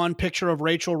head-on picture of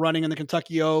Rachel running in the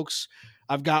Kentucky Oaks.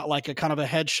 I've got like a kind of a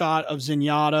headshot of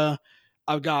Zenyatta.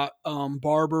 I've got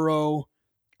Barbaro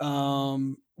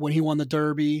when he won the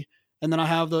Derby. And then I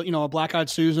have a Black-Eyed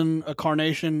Susan, a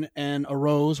carnation, and a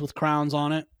rose with crowns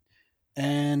on it.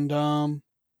 And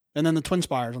then the twin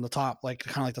spires on the top, like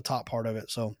kind of like the top part of it.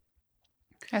 So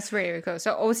that's really, really cool.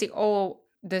 So obviously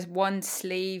there's one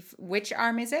sleeve. Which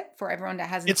arm is it for everyone that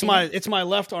hasn't seen it? It's my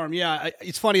left arm. Yeah.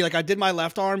 It's funny. Like, I did my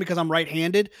left arm because I'm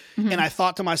right-handed. Mm-hmm. And I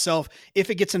thought to myself, if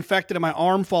it gets infected and my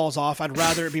arm falls off, I'd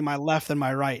rather it be my left than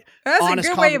my right. That's a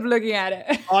good way of looking at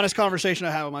it. Honest conversation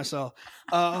I have with myself.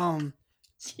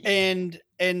 And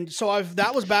so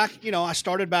that was back, I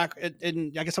started back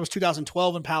in I guess that was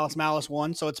 2012 when Palace Malice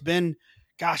won. So it's been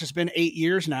 8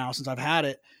 years now since I've had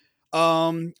it.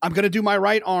 I'm going to do my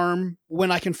right arm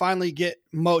when I can finally get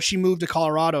she moved to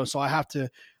Colorado. So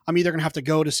I'm either going to have to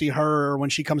go to see her or when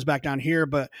she comes back down here,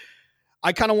 but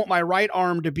I kind of want my right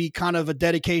arm to be kind of a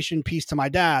dedication piece to my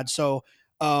dad. So,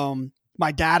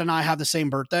 my dad and I have the same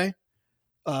birthday,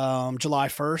 July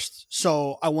 1st.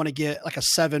 So I want to get like a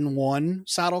 7-1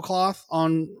 saddle cloth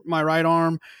on my right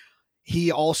arm.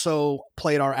 He also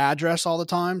played our address all the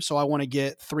time. So I want to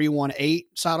get 318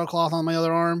 saddle cloth on my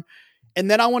other arm. And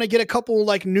then I want to get a couple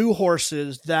like new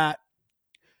horses that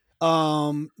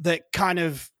kind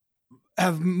of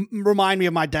remind me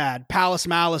of my dad. Palace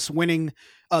Malice winning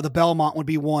the Belmont would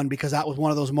be one, because that was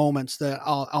one of those moments that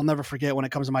I'll never forget when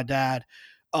it comes to my dad.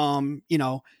 And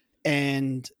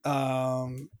then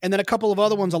a couple of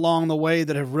other ones along the way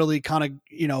that have really kind of,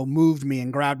 moved me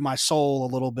and grabbed my soul a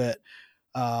little bit.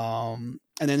 And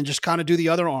then just kind of do the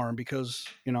other arm because,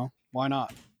 why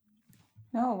not?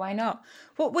 No, why not?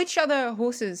 Well, which other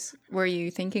horses were you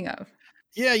thinking of?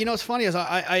 Yeah, it's funny is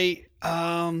I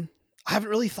haven't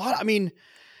really thought. I mean,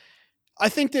 I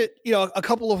think that, a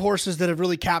couple of horses that have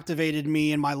really captivated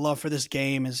me and my love for this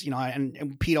game is,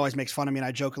 and Pete always makes fun of me and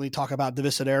I jokingly talk about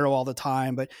Divisadero all the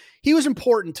time, but he was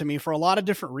important to me for a lot of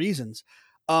different reasons.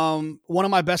 One of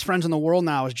my best friends in the world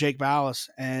now is Jake Vallis.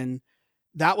 And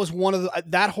that was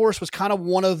that horse was kind of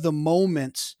one of the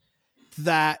moments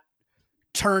that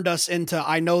turned us into,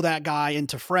 I know that guy,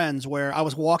 into friends, where I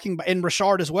was walking by, and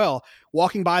Richard as well,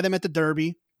 walking by them at the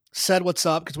Derby, said what's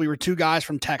up, because we were 3 guys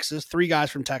from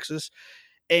Texas.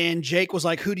 And Jake was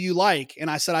like, who do you like?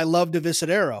 And I said, I love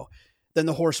Divisadero. Then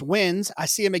the horse wins. I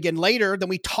see him again later. Then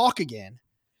we talk again.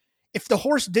 If the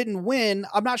horse didn't win,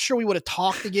 I'm not sure we would have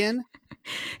talked again.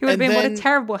 It would have been, what a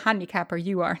terrible handicapper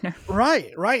you are now.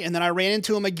 Right. And then I ran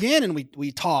into him again and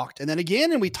we talked. And then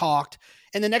again and we talked.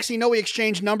 And the next thing you know, we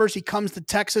exchanged numbers. He comes to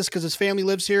Texas because his family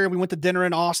lives here. We went to dinner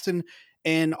in Austin,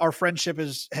 and our friendship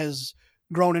has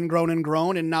grown and grown and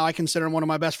grown. And now I consider him one of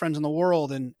my best friends in the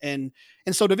world. And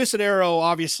so Divisadero,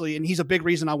 obviously, and he's a big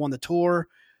reason I won the Tour.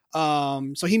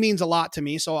 So he means a lot to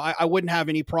me. So I wouldn't have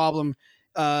any problem,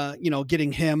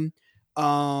 getting him.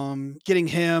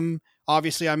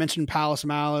 Obviously I mentioned Palace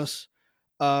Malice.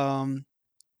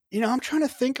 I'm trying to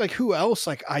think like who else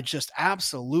like I just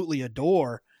absolutely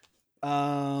adore.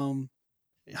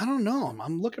 I don't know.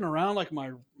 I'm looking around like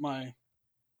my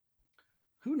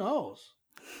who knows.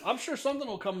 I'm sure something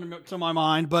will come to my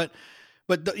mind, but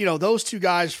those two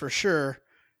guys for sure.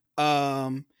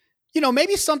 Um,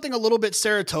 maybe something a little bit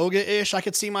Saratoga-ish. I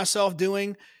could see myself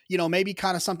doing. Maybe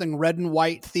kind of something red and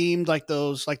white themed, like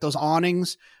those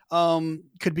awnings.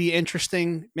 Could be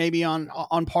interesting. Maybe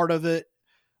on part of it.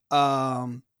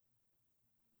 Um,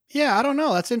 yeah, I don't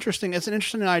know. That's interesting. It's an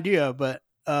interesting idea, but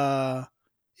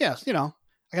yes, I got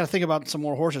to think about some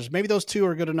more horses. Maybe those two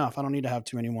are good enough. I don't need to have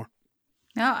too many more.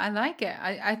 No, I like it.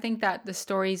 I think that the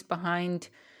stories behind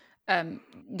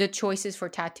the choices for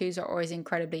tattoos are always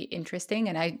incredibly interesting.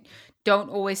 And I don't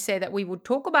always say that we would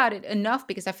talk about it enough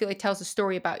because I feel it tells a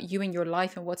story about you and your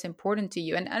life and what's important to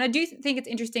you. And I do think it's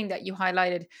interesting that you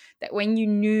highlighted that when you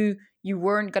knew you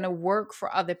weren't going to work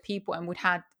for other people and would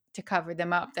have to cover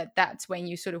them up, that's when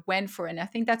you sort of went for it. And I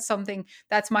think that's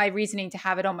my reasoning to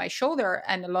have it on my shoulder.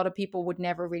 And a lot of people would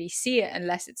never really see it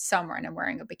unless it's summer and I'm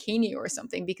wearing a bikini or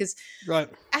something, because Right.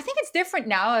 I think it's different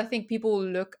now. I think people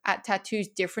look at tattoos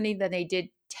differently than they did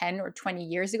 10 or 20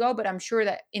 years ago, but I'm sure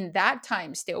that in that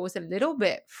time still was a little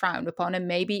bit frowned upon. And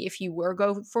maybe if you were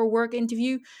going for a work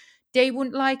interview, they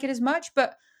wouldn't like it as much.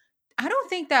 But I don't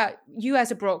think that you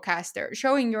as a broadcaster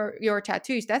showing your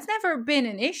tattoos, that's never been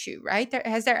an issue, right?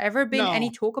 Has there ever been any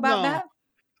No, talk about no. that?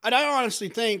 And I honestly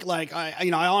think like I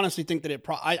honestly think that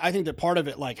I think that part of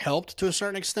it like helped to a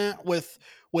certain extent with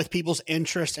people's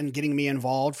interest in getting me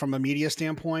involved from a media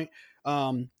standpoint.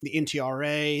 The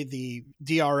NTRA, the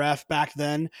DRF back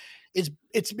then,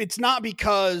 it's not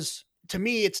because, to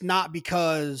me it's not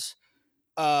because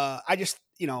I just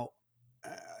uh,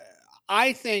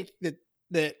 I think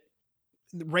that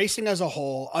racing as a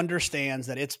whole understands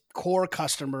that its core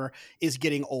customer is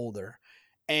getting older.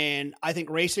 And I think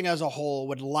racing as a whole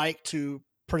would like to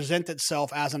present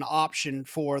itself as an option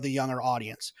for the younger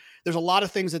audience. There's a lot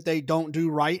of things that they don't do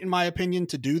right, in my opinion,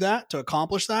 to do that, to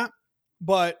accomplish that.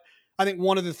 But I think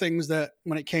one of the things that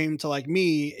when it came to like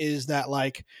me is that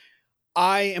like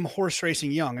I am horse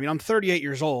racing young. I mean, I'm 38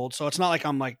 years old, so it's not like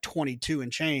I'm like 22 and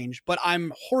change, but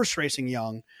I'm horse racing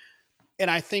young. And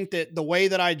I think that the way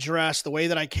that I dress, the way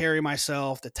that I carry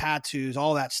myself, the tattoos,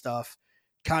 all that stuff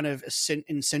kind of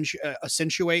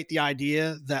accentuate the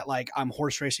idea that like I'm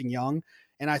horse racing young.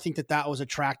 And I think that that was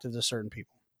attractive to certain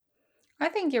people. I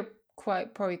think you're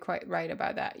probably quite right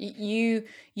about that. You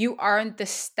aren't the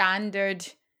standard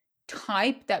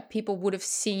type that people would have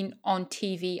seen on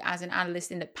TV as an analyst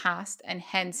in the past, and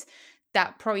hence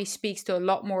that probably speaks to a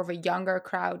lot more of a younger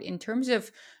crowd in terms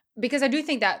of, because I do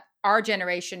think that our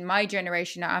generation, my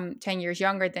generation, I'm 10 years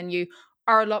younger than you,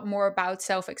 are a lot more about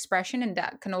self-expression, and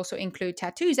that can also include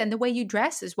tattoos and the way you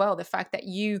dress as well. The fact that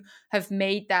you have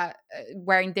made that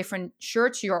wearing different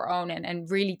shirts your own, and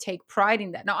really take pride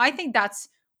in that. Now I think that's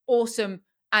awesome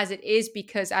as it is,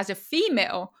 because as a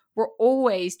female we're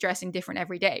always dressing different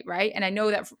every day, right? And I know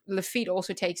that Lafitte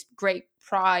also takes great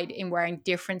pride in wearing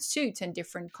different suits and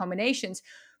different combinations.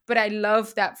 But I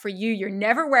love that for you, you're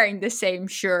never wearing the same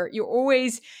shirt. You're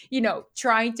always,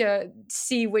 trying to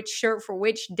see which shirt for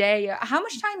which day. How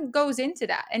much time goes into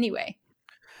that anyway?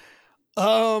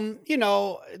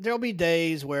 There'll be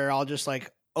days where I'll just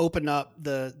like open up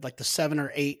the 7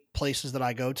 or 8 places that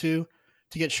I go to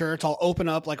get shirts. I'll open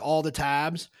up like all the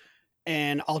tabs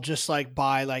and I'll just like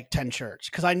buy like 10 shirts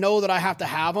because I know that I have to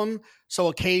have them. So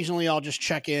occasionally I'll just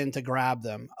check in to grab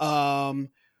them.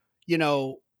 You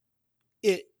know,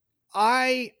 it,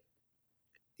 I,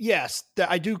 yes,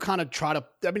 I do kind of try to,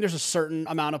 I mean, there's a certain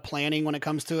amount of planning when it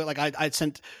comes to it. Like I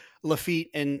sent Lafitte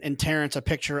and Terrence a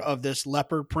picture of this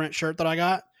leopard print shirt that I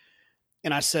got.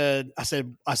 And I said,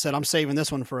 I'm saving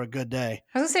this one for a good day.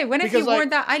 I was gonna say, when have you worn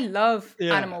that? I love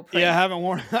animal print. Yeah, I haven't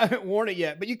worn it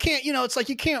yet. But you can't, it's like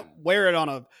you can't wear it on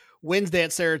a Wednesday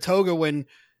at Saratoga when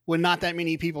not that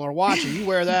many people are watching. You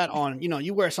wear that on,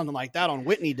 you wear something like that on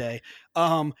Whitney Day.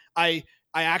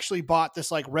 I actually bought this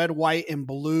like red, white, and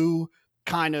blue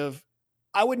kind of.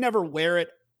 I would never wear it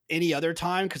any other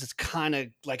time because it's kind of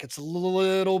like it's a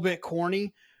little bit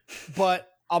corny, but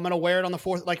I'm going to wear it on the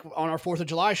 4th, like on our 4th of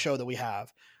July show that we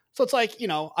have. So it's like,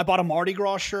 I bought a Mardi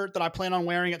Gras shirt that I plan on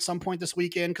wearing at some point this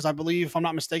weekend. Cause I believe, if I'm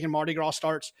not mistaken, Mardi Gras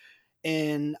starts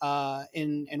and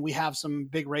we have some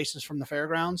big races from the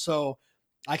fairgrounds. So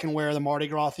I can wear the Mardi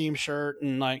Gras theme shirt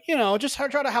and like, just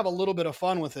try to have a little bit of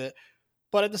fun with it.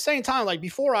 But at the same time, like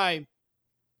before I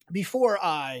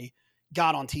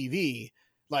got on TV,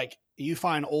 like you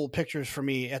find old pictures for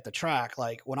me at the track.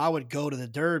 Like when I would go to the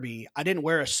Derby, I didn't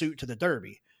wear a suit to the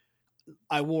Derby.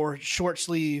 I wore short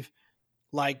sleeve,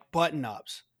 like button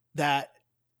ups that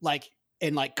like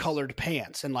in like colored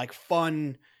pants and like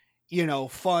fun,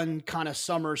 fun kind of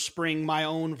summer, spring, my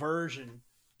own version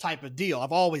type of deal.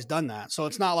 I've always done that. So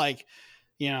it's not like,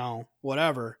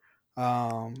 whatever.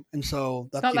 And so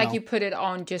It's that, not like you put it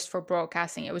on just for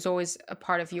broadcasting. It was always a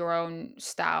part of your own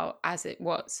style as it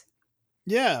was.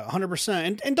 Yeah,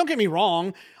 100%. And don't get me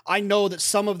wrong. I know that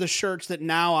some of the shirts that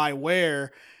now I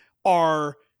wear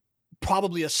are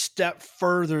probably a step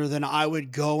further than I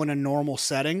would go in a normal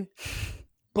setting.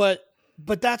 But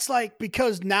that's like,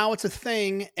 because now it's a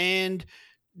thing and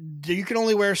you can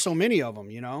only wear so many of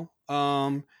them,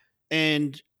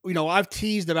 and I've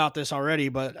teased about this already,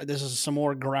 but this is some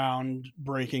more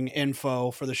groundbreaking info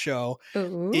for the show.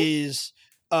 Ooh. Is,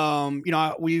 I've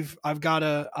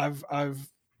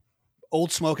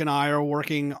Old Smoke and I are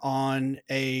working on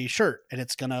a shirt, and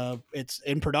it's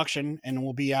in production and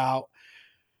will be out.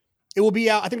 It will be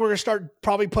out. I think we're going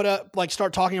to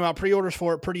start talking about pre-orders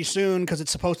for it pretty soon, because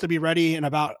it's supposed to be ready in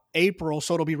about April.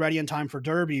 So it'll be ready in time for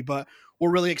Derby, but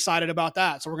we're really excited about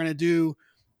that. So we're going to do,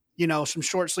 some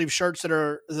short sleeve shirts that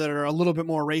are a little bit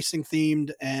more racing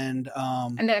themed, and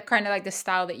they're kind of like the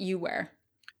style that you wear.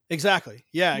 Exactly.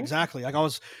 Yeah, exactly. Like I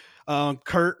was,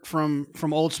 Kurt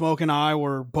from Old Smoke and I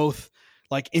were both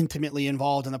like intimately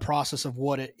involved in the process of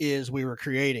what it is we were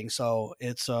creating. So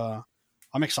it's,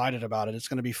 I'm excited about it. It's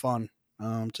going to be fun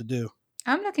to do.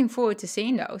 I'm looking forward to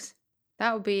seeing those.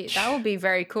 That would be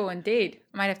very cool indeed.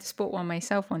 I might have to sport one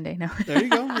myself one day now. There you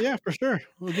go. Yeah, for sure.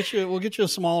 We'll get you a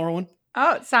smaller one.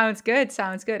 Oh, sounds good.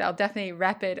 Sounds good. I'll definitely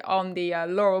rep it on the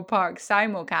Laurel Park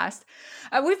simulcast.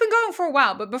 We've been going for a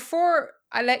while, but before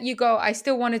I let you go, I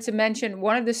still wanted to mention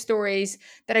one of the stories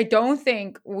that I don't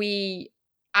think we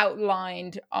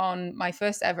outlined on my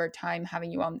first ever time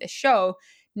having you on this show.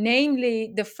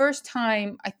 Namely, I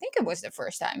think it was the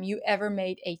first time you ever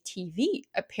made a TV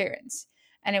appearance.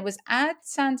 And it was at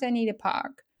Santa Anita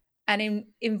Park. And it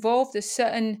involved a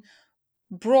certain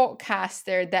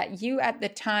broadcaster that you at the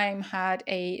time had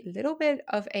a little bit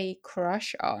of a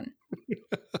crush on.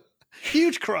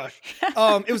 Huge crush.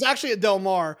 It was actually at Del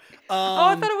Mar.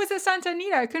 I thought it was at Santa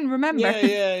Anita. I couldn't remember.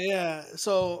 Yeah.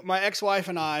 So my ex-wife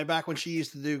and I, back when she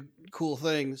used to do cool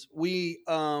things, we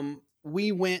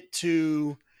went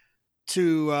to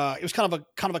it was kind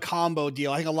of a combo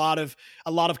deal. I think a lot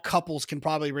of couples can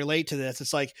probably relate to this.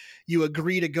 It's like you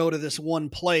agree to go to this one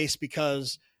place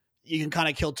because you can kind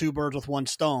of kill two birds with one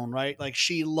stone, right? Like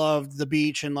she loved the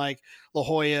beach and like La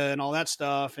Jolla and all that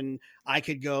stuff. And I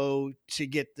could go to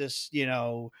get this,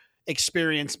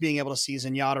 experience being able to see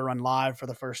Zenyatta run live for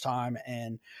the first time.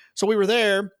 And so we were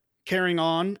there carrying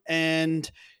on, and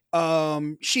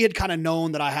she had kind of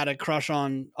known that I had a crush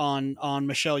on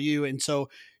Michelle Yu. And so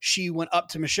she went up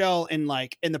to Michelle in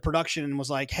the production and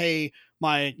was like, hey,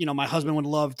 my husband would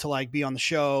love to like be on the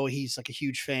show. He's like a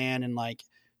huge fan, and like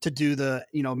to do the,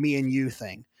 me and you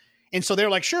thing. And so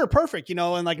they're like, sure, perfect.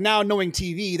 And like now knowing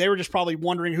TV, they were just probably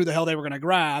wondering who the hell they were going to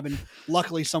grab. And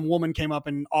luckily some woman came up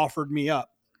and offered me up.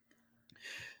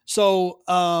 So,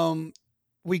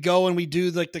 we go and we do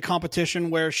like the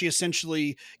competition where she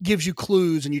essentially gives you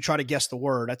clues and you try to guess the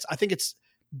word. I think it's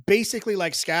basically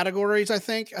like categories. I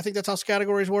think that's how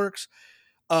categories works.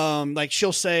 Like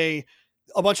she'll say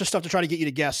a bunch of stuff to try to get you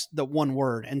to guess the one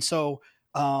word. And so,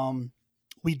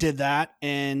 we did that,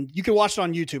 and you can watch it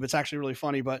on YouTube. It's actually really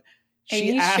funny, but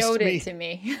she showed it to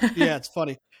me. Yeah, it's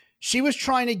funny. She was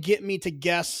trying to get me to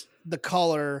guess the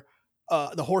color,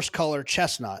 the horse color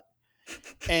chestnut.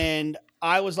 And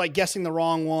I was like guessing the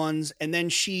wrong ones. And then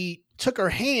she took her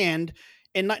hand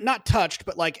and not touched,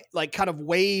 but like kind of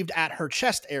waved at her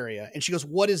chest area. And she goes,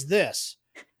 "What is this?"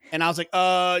 And I was like,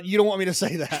 you don't want me to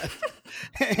say that.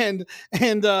 and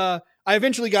I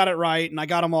eventually got it right, and I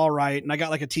got them all right. And I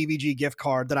got like a TVG gift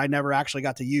card that I never actually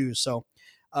got to use. So,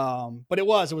 but it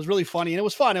was really funny, and it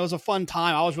was fun. It was a fun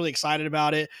time. I was really excited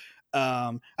about it.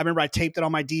 I remember I taped it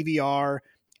on my DVR,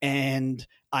 and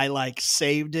I like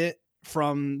saved it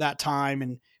from that time.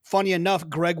 And funny enough,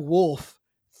 Greg Wolf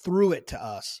threw it to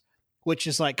us, which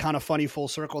is like kind of funny full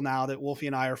circle now that Wolfie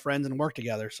and I are friends and work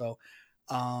together. So,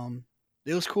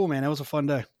 it was cool, man. It was a fun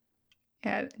day.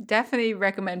 Yeah, definitely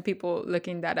recommend people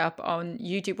looking that up on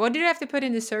YouTube. What did you have to put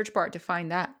in the search bar to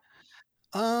find that?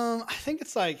 I think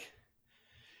it's like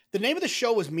the name of the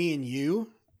show was Me and You.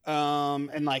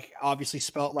 And like obviously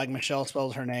spelled like Michelle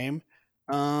spells her name.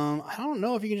 I don't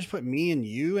know if you can just put Me and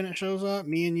You and it shows up.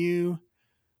 Me and You.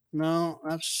 No,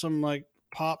 that's some like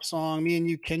pop song. Me and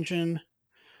You Kenshin.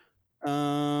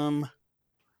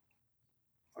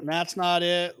 That's not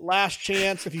it. Last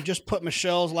chance. If you just put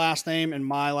Michelle's last name and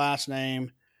my last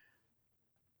name,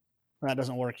 that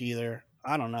doesn't work either.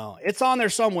 I don't know. It's on there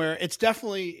somewhere. It's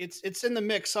definitely it's in the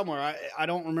mix somewhere. I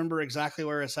don't remember exactly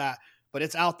where it's at, but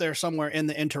it's out there somewhere in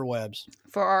the interwebs.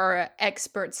 For our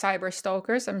expert cyber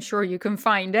stalkers, I'm sure you can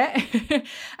find it.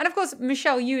 And of course,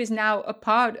 Michelle Yu is now a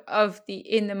part of the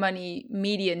In the Money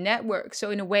Media Network.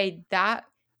 So in a way, that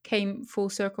came full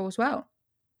circle as well.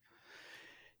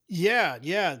 Yeah,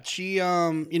 yeah. She,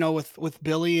 with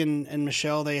Billy and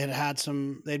Michelle,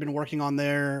 they'd been working on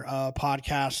their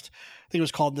podcast. I think it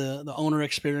was called the Owner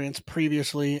Experience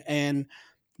previously, and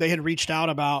they had reached out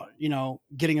about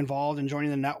getting involved and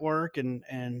joining the network, and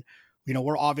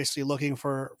we're obviously looking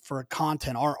for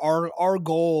content. Our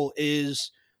goal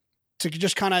is to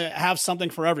just kind of have something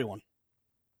for everyone,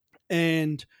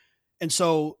 and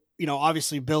so,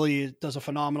 obviously Billy does a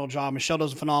phenomenal job. Michelle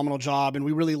does a phenomenal job. And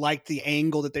we really liked the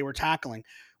angle that they were tackling.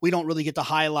 We don't really get to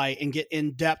highlight and get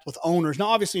in depth with owners. Now,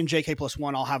 obviously in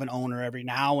JK+1, I'll have an owner every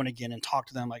now and again and talk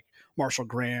to them like Marshall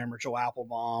Graham or Joe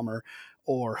Applebaum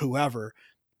or whoever,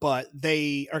 but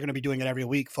they are going to be doing it every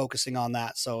week, focusing on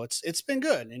that. So it's been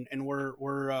good. And we're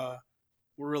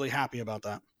really happy about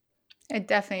that. It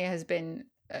definitely has been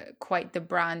quite the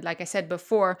brand. Like I said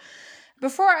before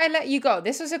I let you go,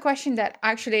 this was a question that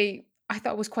actually I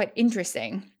thought was quite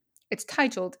interesting. It's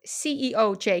titled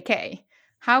CEO JK.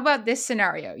 How about this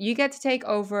scenario? You get to take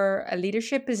over a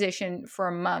leadership position for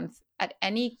a month at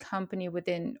any company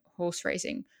within horse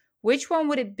racing. Which one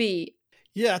would it be?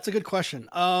 Yeah, that's a good question.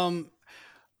 I'm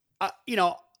going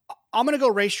to go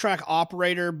racetrack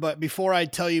operator, but before I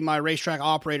tell you my racetrack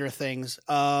operator things,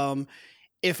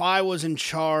 if I was in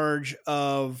charge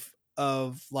of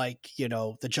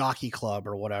the jockey club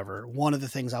or whatever, one of the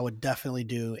things I would definitely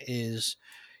do is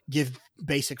give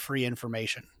basic free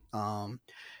information.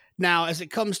 Now, as it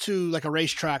comes to like a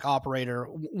racetrack operator,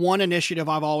 one initiative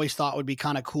I've always thought would be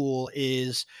kind of cool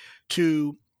is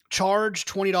to charge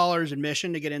 $20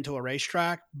 admission to get into a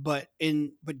racetrack, but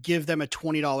give them a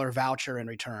 $20 voucher in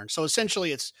return. So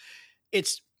essentially it's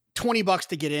 $20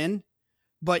 to get in,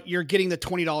 but you're getting the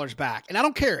 $20 back. And I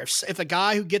don't care if a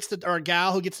guy who gets or a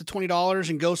gal who gets the $20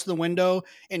 and goes to the window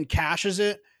and cashes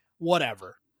it,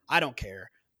 whatever. I don't care.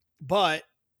 But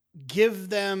give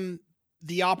them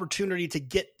the opportunity to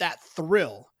get that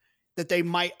thrill that they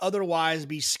might otherwise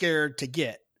be scared to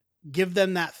get. Give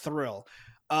them that thrill.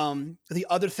 The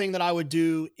other thing that I would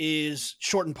do is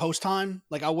shorten post time.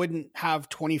 Like I wouldn't have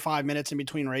 25 minutes in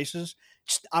between races.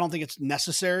 I don't think it's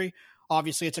necessary.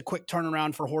 Obviously, it's a quick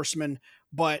turnaround for horsemen,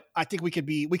 but I think we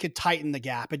could tighten the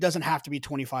gap. It doesn't have to be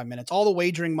 25 minutes. All the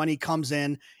wagering money comes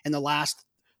in the last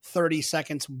 30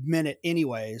 seconds, minute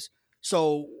anyways.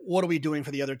 So what are we doing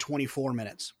for the other 24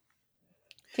 minutes?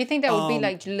 Do you think that would be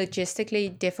like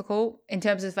logistically difficult in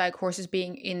terms of like horses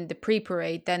being in the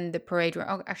pre-parade, then the parade ring?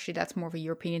 Oh, actually, that's more of a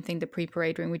European thing, the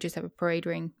pre-parade ring. We just have a parade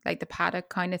ring, like the paddock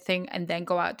kind of thing, and then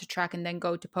go out to track and then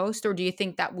go to post? Or do you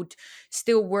think that would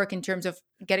still work in terms of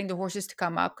getting the horses to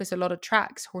come up? Because a lot of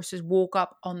tracks, horses walk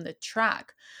up on the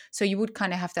track. So you would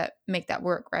kind of have to make that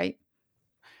work, right?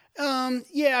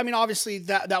 Yeah, I mean, obviously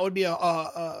that would be a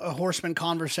horseman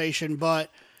conversation,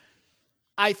 but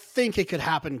I think it could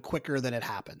happen quicker than it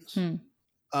happens.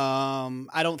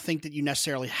 I don't think that you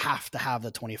necessarily have to have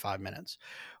the 25 minutes,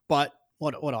 but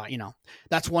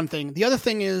that's one thing. The other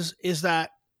thing is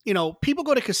that, people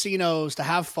go to casinos to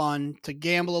have fun, to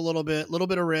gamble a little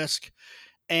bit of risk,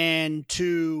 and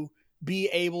to be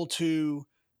able to,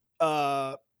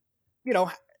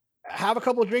 have a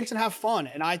couple of drinks and have fun.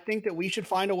 And I think that we should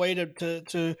find a way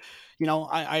to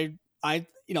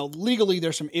legally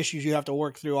there's some issues you have to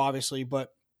work through, obviously, but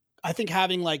I think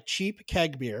having like cheap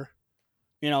keg beer,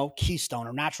 Keystone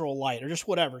or Natural Light or just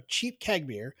whatever, cheap keg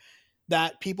beer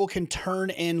that people can turn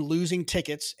in losing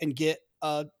tickets and get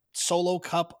a solo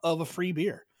cup of a free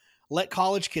beer. Let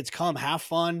college kids come, have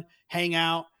fun, hang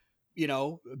out,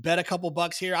 bet a couple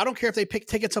bucks here. I don't care if they pick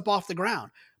tickets up off the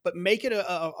ground, but make it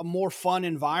a more fun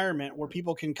environment where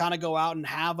people can kind of go out and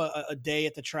have a day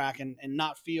at the track and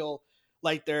not feel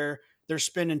like they're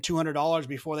spending $200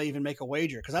 before they even make a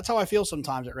wager. Because that's how I feel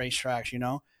sometimes at racetracks,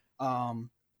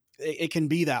 it can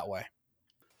be that way.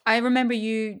 I remember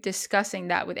you discussing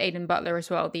that with Aidan Butler as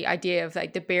well, the idea of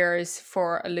like the beers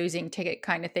for a losing ticket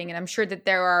kind of thing. And I'm sure that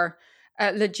there are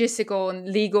logistical and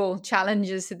legal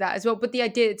challenges to that as well. But the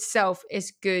idea itself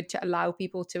is good to allow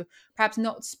people to perhaps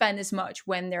not spend as much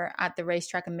when they're at the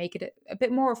racetrack and make it a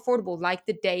bit more affordable, like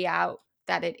the day out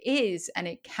that it is and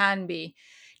it can be.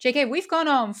 JK, we've gone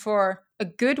on for a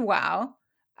good while.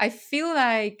 I feel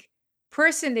like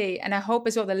personally, and I hope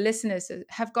as well the listeners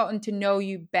have gotten to know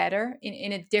you better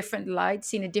in a different light,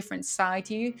 seen a different side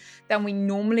to you than we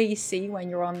normally see when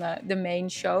you're on the main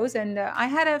shows. And I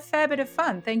had a fair bit of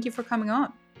fun. Thank you for coming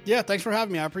on. Yeah, thanks for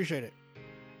having me. I appreciate it.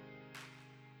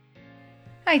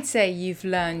 I'd say you've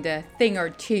learned a thing or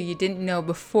two you didn't know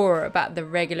before about the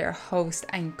regular host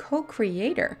and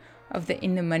co-creator of the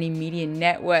In the Money Media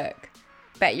Network.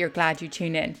 Bet you're glad you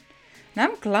tuned in.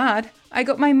 And I'm glad I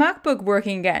got my MacBook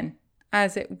working again,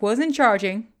 as it wasn't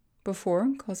charging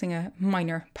before, causing a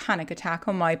minor panic attack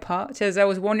on my part, as I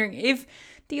was wondering if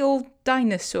the old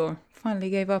dinosaur finally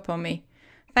gave up on me.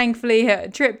 Thankfully, a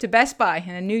trip to Best Buy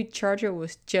and a new charger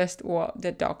was just what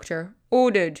the doctor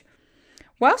ordered.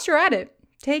 Whilst you're at it,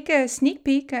 take a sneak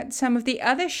peek at some of the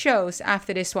other shows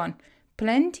after this one.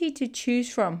 Plenty to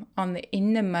choose from on the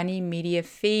In the Money Media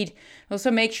feed.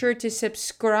 Also make sure to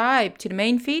subscribe to the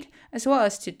main feed as well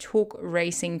as to Talk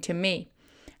Racing to Me.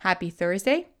 Happy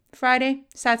Thursday, Friday,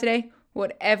 Saturday,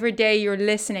 whatever day you're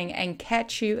listening, and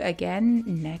catch you again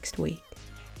next week.